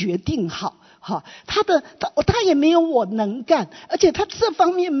做的决定好。他也没有我能干，而且他这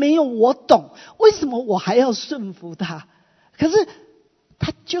方面没有我懂，为什么我还要顺服他？可是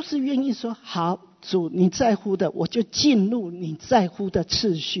他就是愿意说，好，主你在乎的，我就进入你在乎的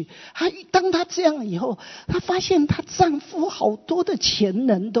次序。当他这样以后，他发现她丈夫好多的潜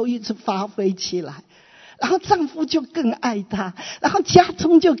能都一直发挥起来，然后丈夫就更爱她，然后家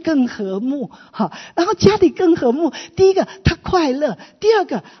中就更和睦。然后家里更和睦，第一个她快乐，第二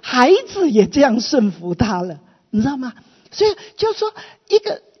个孩子也这样顺服她了，你知道吗？所以就说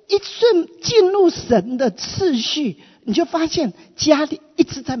一顺进入神的次序，你就发现家里一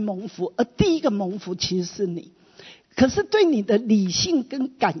直在蒙福，而第一个蒙福其实是你。可是对你的理性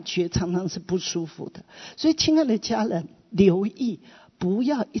跟感觉常常是不舒服的。所以亲爱的家人，留意不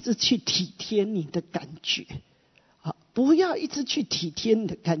要一直去体贴你的感觉，好，不要一直去体贴你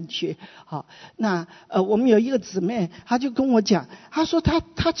的感觉。好，那我们有一个姊妹，她就跟我讲，她说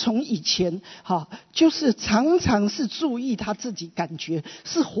她从以前就是常常是注意她自己感觉，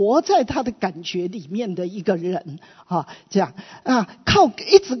是活在她的感觉里面的一个人，这样啊，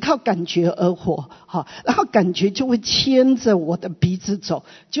一直靠感觉而活，然后感觉就会牵着我的鼻子走。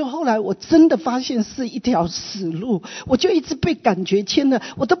就后来我真的发现是一条死路，我就一直被感觉牵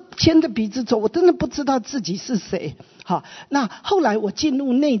着鼻子走，我真的不知道自己是谁。好，那后来我进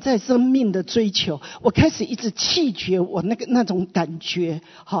入内在生命的追求，我开始一直弃绝我那种感觉，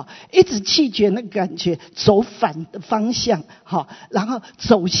一直弃绝那个感觉，走反的方向，然后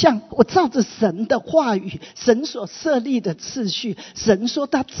走向我照着神的话语，神所设立的次序，神说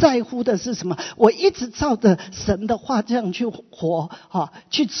他在乎的是什么，我一直照着神的话这样去活，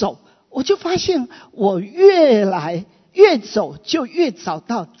去走，我就发现我越走就越找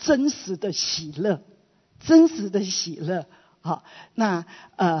到真实的喜乐。好，那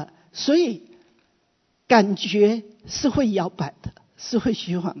所以感觉是会摇摆的，是会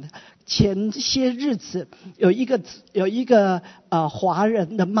虚晃的。前些日子有一个华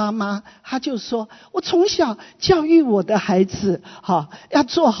人的妈妈，她就说，我从小教育我的孩子，要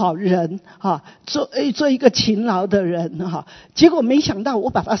做好人，做一个勤劳的人，结果没想到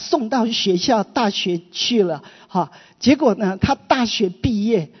我把他送到大学去了，结果呢，他大学毕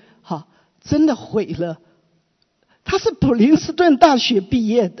业，真的毁了。他是普林斯顿大学毕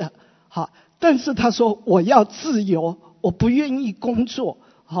业的，但是他说我要自由，我不愿意工作，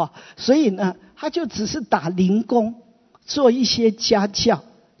所以呢，他就只是打零工，做一些家教，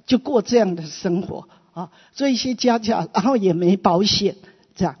就过这样的生活，做一些家教，然后也没保险，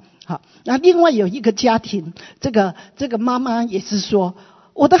这样。好，那另外有一个家庭，这个妈妈也是说，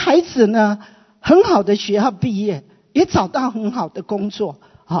我的孩子呢，很好的学校毕业，也找到很好的工作，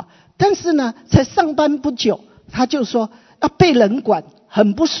但是呢，才上班不久。他就说要被人管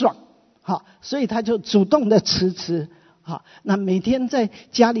很不爽，所以他就主动的辞职，那每天在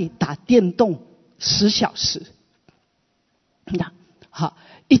家里打电动10小时。好，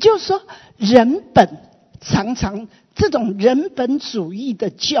也就是说人本常常这种人本主义的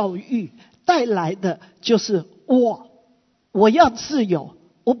教育带来的就是我要自由，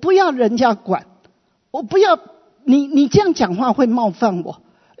我不要人家管，我不要你这样讲话会冒犯我。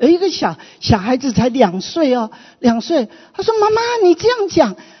有一个小孩子才2岁哦，2岁，他说妈妈你这样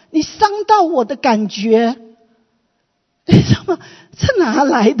讲，你伤到我的感觉。你知道吗？这哪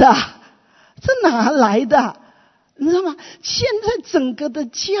来的？你知道吗？现在整个的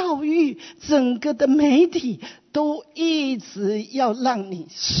教育，整个的媒体都一直要让你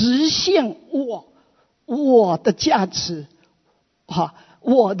实现我的价值，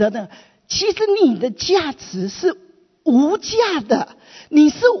我的呢，其实你的价值是无价的，你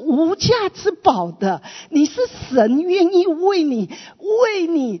是无价之宝的，你是神愿意为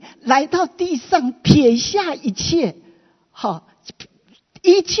你来到地上，撇下一切，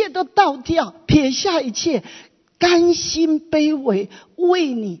一切都倒掉，撇下一切，甘心卑微，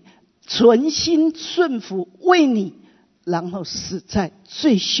为你存心顺服，为你，然后死在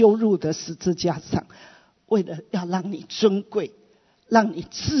最羞辱的十字架上，为了要让你尊贵，让你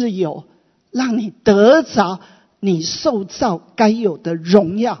自由，让你得着你受造该有的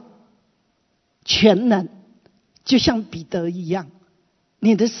荣耀全能。就像彼得一样，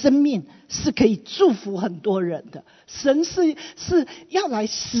你的生命是可以祝福很多人的。神是要来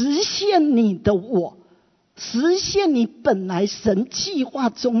实现你的我，实现你本来神计划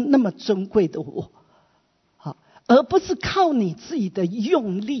中那么尊贵的我，而不是靠你自己的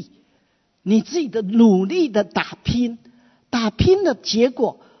用力，你自己的努力的打拼的结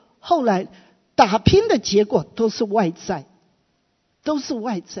果，后来打拼的结果都是外在，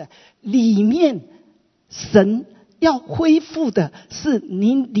里面神要恢复的是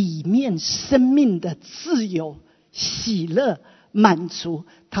你里面生命的自由、喜乐、满足。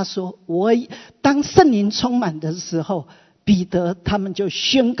他说当圣灵充满的时候，彼得他们就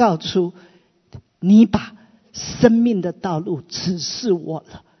宣告出，你把生命的道路指示我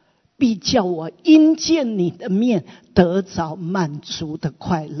了，必叫我因见你的面得着满足的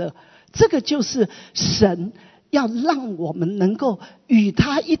快乐。这个就是神要让我们能够与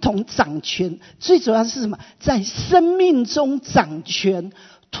他一同掌权，最主要是什么？在生命中掌权，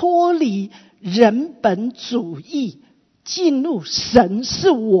脱离人本主义，进入神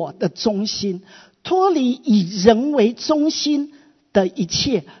是我的中心，脱离以人为中心的一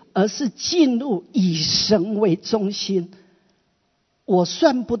切，而是进入以神为中心。我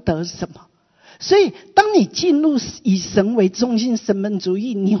算不得什么，所以当你进入以神为中心神本主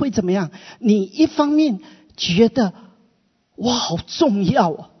义，你会怎么样？你一方面觉得哇好重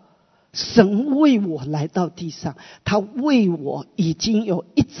要哦，神为我来到地上，他为我已经有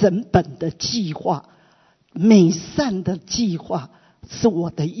一整本的计划，美善的计划是我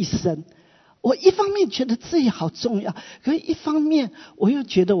的一生。我一方面觉得这也好重要，可是一方面我又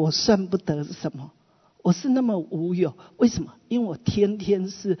觉得我算不得什么，我是那么无有。为什么？因为我天天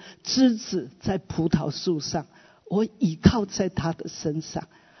是枝子在葡萄树上，我倚靠在他的身上。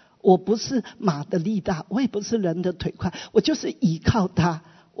我不是马的力大，我也不是人的腿快，我就是倚靠他，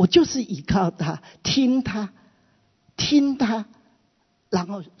我就是倚靠他，听他，然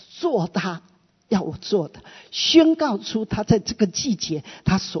后做他要我做的，宣告出他在这个季节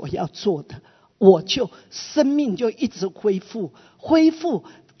他所要做的，我就生命就一直恢复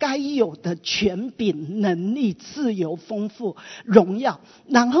该有的权柄、能力、自由、丰富、荣耀。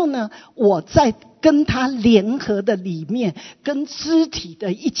然后呢，我在跟他联合的里面，跟肢体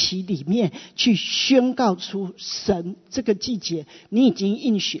的一起里面去宣告出神这个季节你已经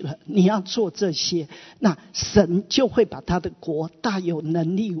应许了，你要做这些，那神就会把他的国大有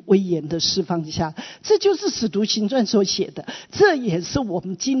能力威严的释放下。这就是使徒行传所写的，这也是我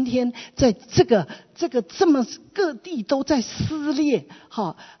们今天在这个这么各地都在撕裂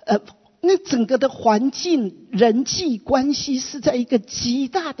那整个的环境人际关系是在一个极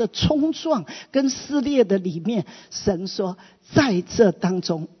大的冲撞跟撕裂的里面，神说在这当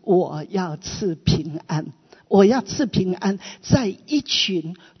中我要赐平安，我要赐平安在一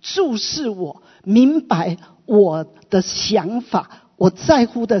群注视我明白我的想法。我在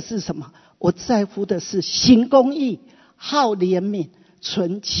乎的是什么？我在乎的是行公义、好怜悯、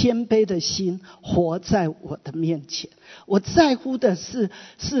存谦卑的心活在我的面前。我在乎的是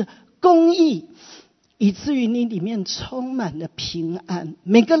公义，以至于你里面充满了平安。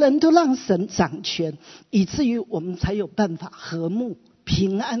每个人都让神掌权，以至于我们才有办法和睦、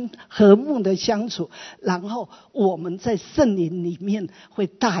平安、和睦的相处。然后我们在圣灵里面会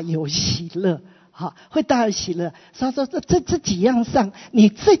大有喜乐，会大有喜乐。他说这几样上，你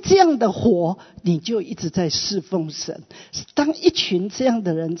在这样的活，你就一直在侍奉神。当一群这样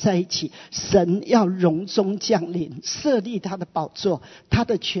的人在一起，神要荣中降临，设立他的宝座，他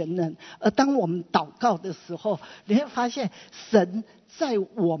的全能。而当我们祷告的时候，你会发现神在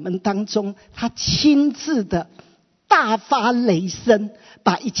我们当中，他亲自的大发雷声，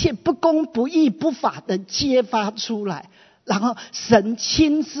把一切不公不义不法的揭发出来。然后神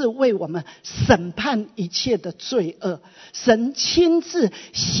亲自为我们审判一切的罪恶，神亲自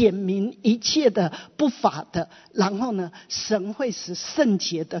显明一切的不法的。然后呢，神会使圣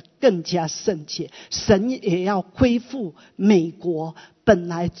洁的更加圣洁。神也要恢复美国本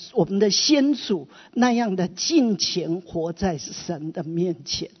来我们的先祖那样的敬虔活在神的面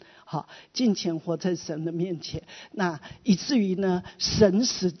前。敬虔活在神的面前，那以至于呢，神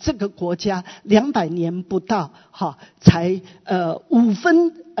使这个国家200年不到，才5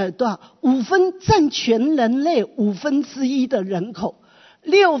分占全人类1/5的人口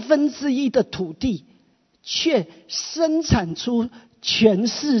，1/6的土地，却生产出全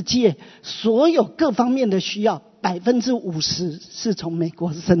世界所有各方面的需要50%是从美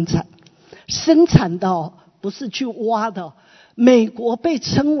国生产的不是去挖的。美国被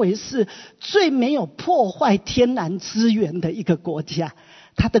称为是最没有破坏天然资源的一个国家，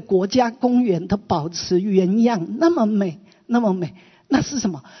它的国家公园都保持原样，那么美，那是什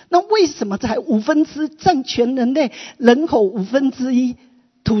么？那为什么才占全人类人口1/5，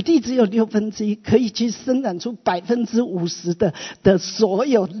土地只有1/6，可以去生产出50%的所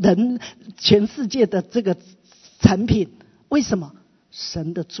有人全世界的这个产品？为什么？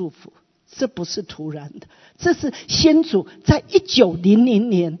神的祝福。这不是突然的，这是先祖在1900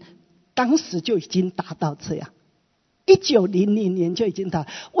年当时就已经达到这样，1900年就已经达到。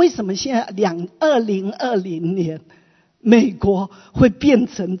为什么现在2020年美国会变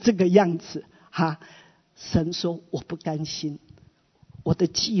成这个样子？神说我不甘心，我的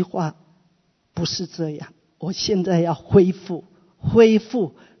计划不是这样，我现在要恢复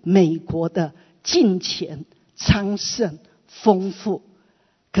美国的敬虔、昌盛、丰富。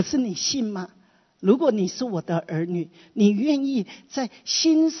可是你信吗？如果你是我的儿女，你愿意在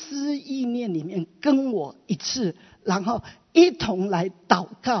心思意念里面跟我一致，然后一同来祷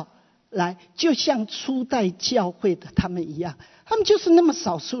告，来就像初代教会的他们一样，他们就是那么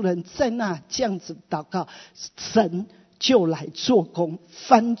少数人在那这样子祷告，神就来做工，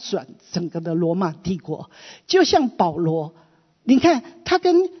翻转整个的罗马帝国。就像保罗，你看他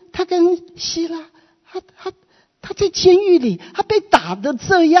跟希拉，他在监狱里，他被打的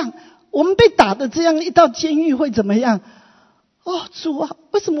这样，我们被打的这样，一到监狱会怎么样？哦，主啊，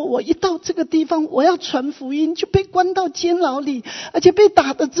为什么我一到这个地方，我要传福音就被关到监牢里，而且被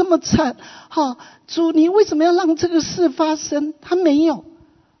打得这么惨？主，你为什么要让这个事发生？他没有，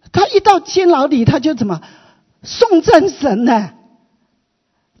他一到监牢里，他就怎么颂赞神呢？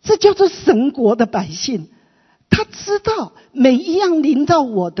这叫做神国的百姓。他知道每一样临到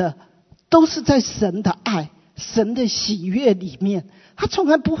我的，都是在神的爱、神的喜悦里面。他从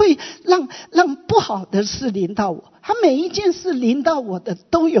来不会让不好的事临到我，他每一件事临到我的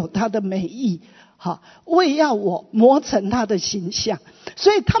都有他的美意，为要我磨成他的形象。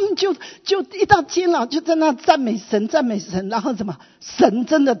所以他们就一到监牢就在那赞美神，然后神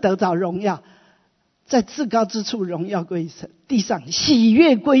真的得着荣耀，在至高之处荣耀归于神，地上喜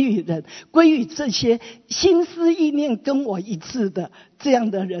悦归于人，归于这些心思意念跟我一致的这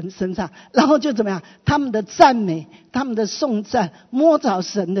样的人身上。然后就他们的赞美，他们的颂赞摸着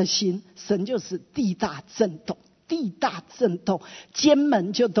神的心，神就是地大震动，监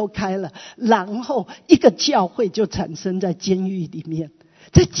门就都开了，然后一个教会就产生在监狱里面，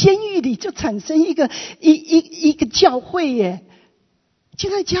在监狱里就产生一个教会耶。亲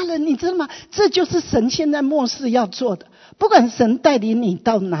爱的家人，你知道吗？这就是神现在末世要做的。不管神带领你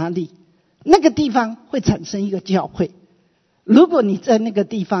到哪里，那个地方会产生一个教会。如果你在那个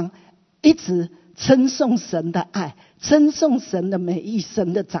地方一直称颂神的爱，称颂神的美意，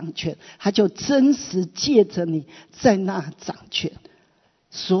神的掌权，他就真实借着你在那掌权。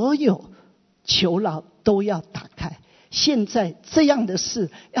所有囚牢都要打开。现在这样的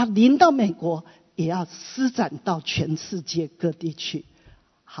事要临到美国，也要施展到全世界各地去。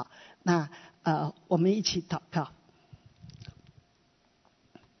好，那我们一起祷告。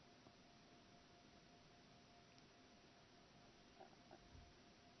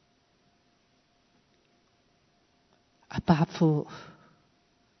阿爸父，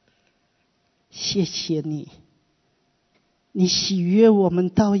谢谢你，你喜悦我们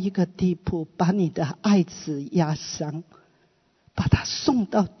到一个地步，把你的爱子压伤，把他送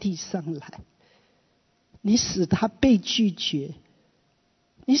到地上来，你使他被拒绝，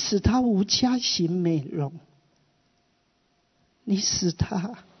你使他无家型美容，你使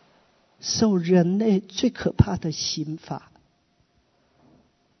他受人类最可怕的刑罚。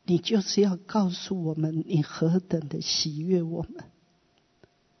你就是要告诉我们，你何等的喜悦我们，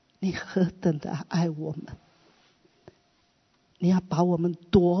你何等的爱我们。你要把我们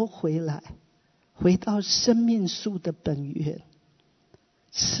夺回来，回到生命树的本源，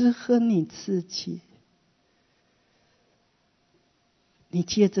吃喝你自己。你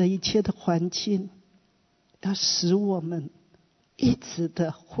借着一切的环境，要使我们一直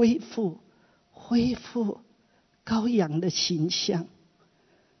的恢复羔羊的形象，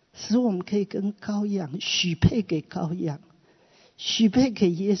使我们可以跟羔羊许配给羔羊，许配给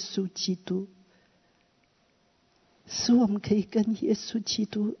耶稣基督，使我们可以跟耶稣基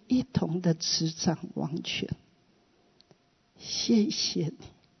督一同的执掌王权。谢谢你，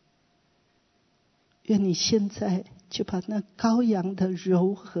愿你现在就把那羔羊的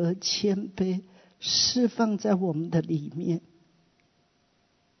柔和谦卑释放在我们的里面。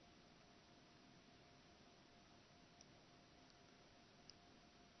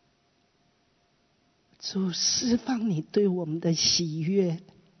主，释放你对我们的喜悦，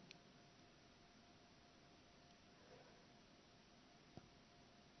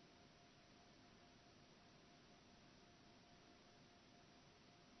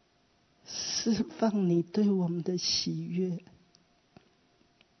释放你对我们的喜悦。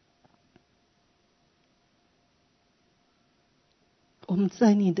我们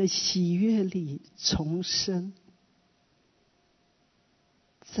在你的喜悦里重生，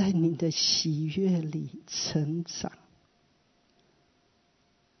在你的喜悦里成长。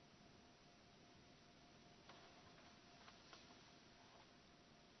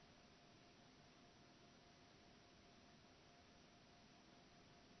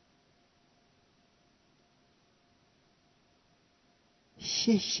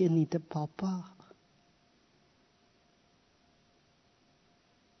谢谢你的宝宝，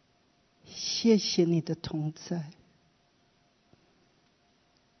谢谢你的同在。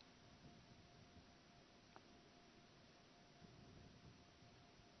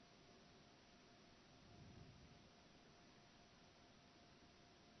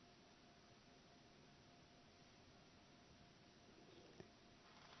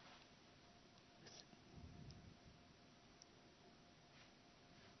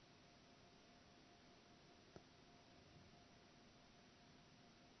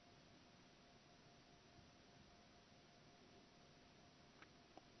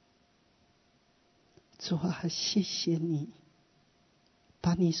主啊，谢谢你，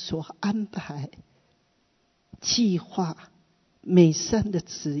把你所安排、计划美善的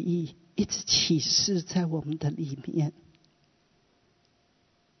旨意一直启示在我们的里面，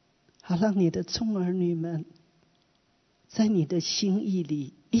好让你的众儿女们在你的心意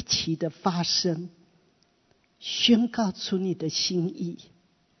里一起的发声，宣告出你的心意。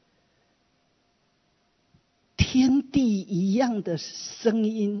天地一样的声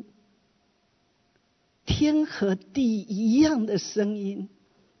音，天和地一样的声音，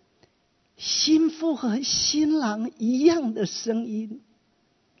新妇和新郎一样的声音。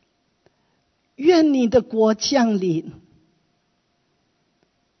愿你的国降临，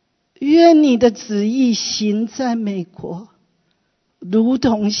愿你的旨意行在美国，如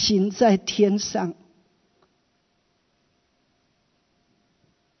同行在天上。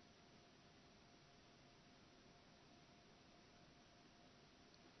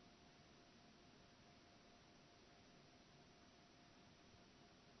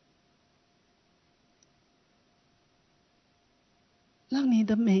让你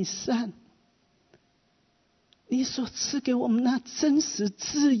的美善，你所赐给我们那真实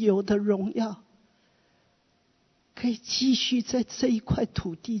自由的荣耀，可以继续在这一块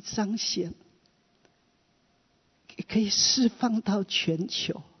土地彰显，也可以释放到全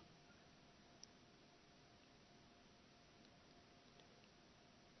球。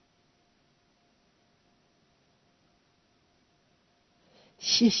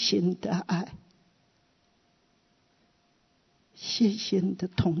谢谢你的爱，谢谢你的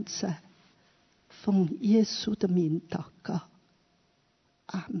同在，奉耶稣的名祷告，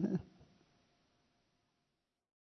阿们。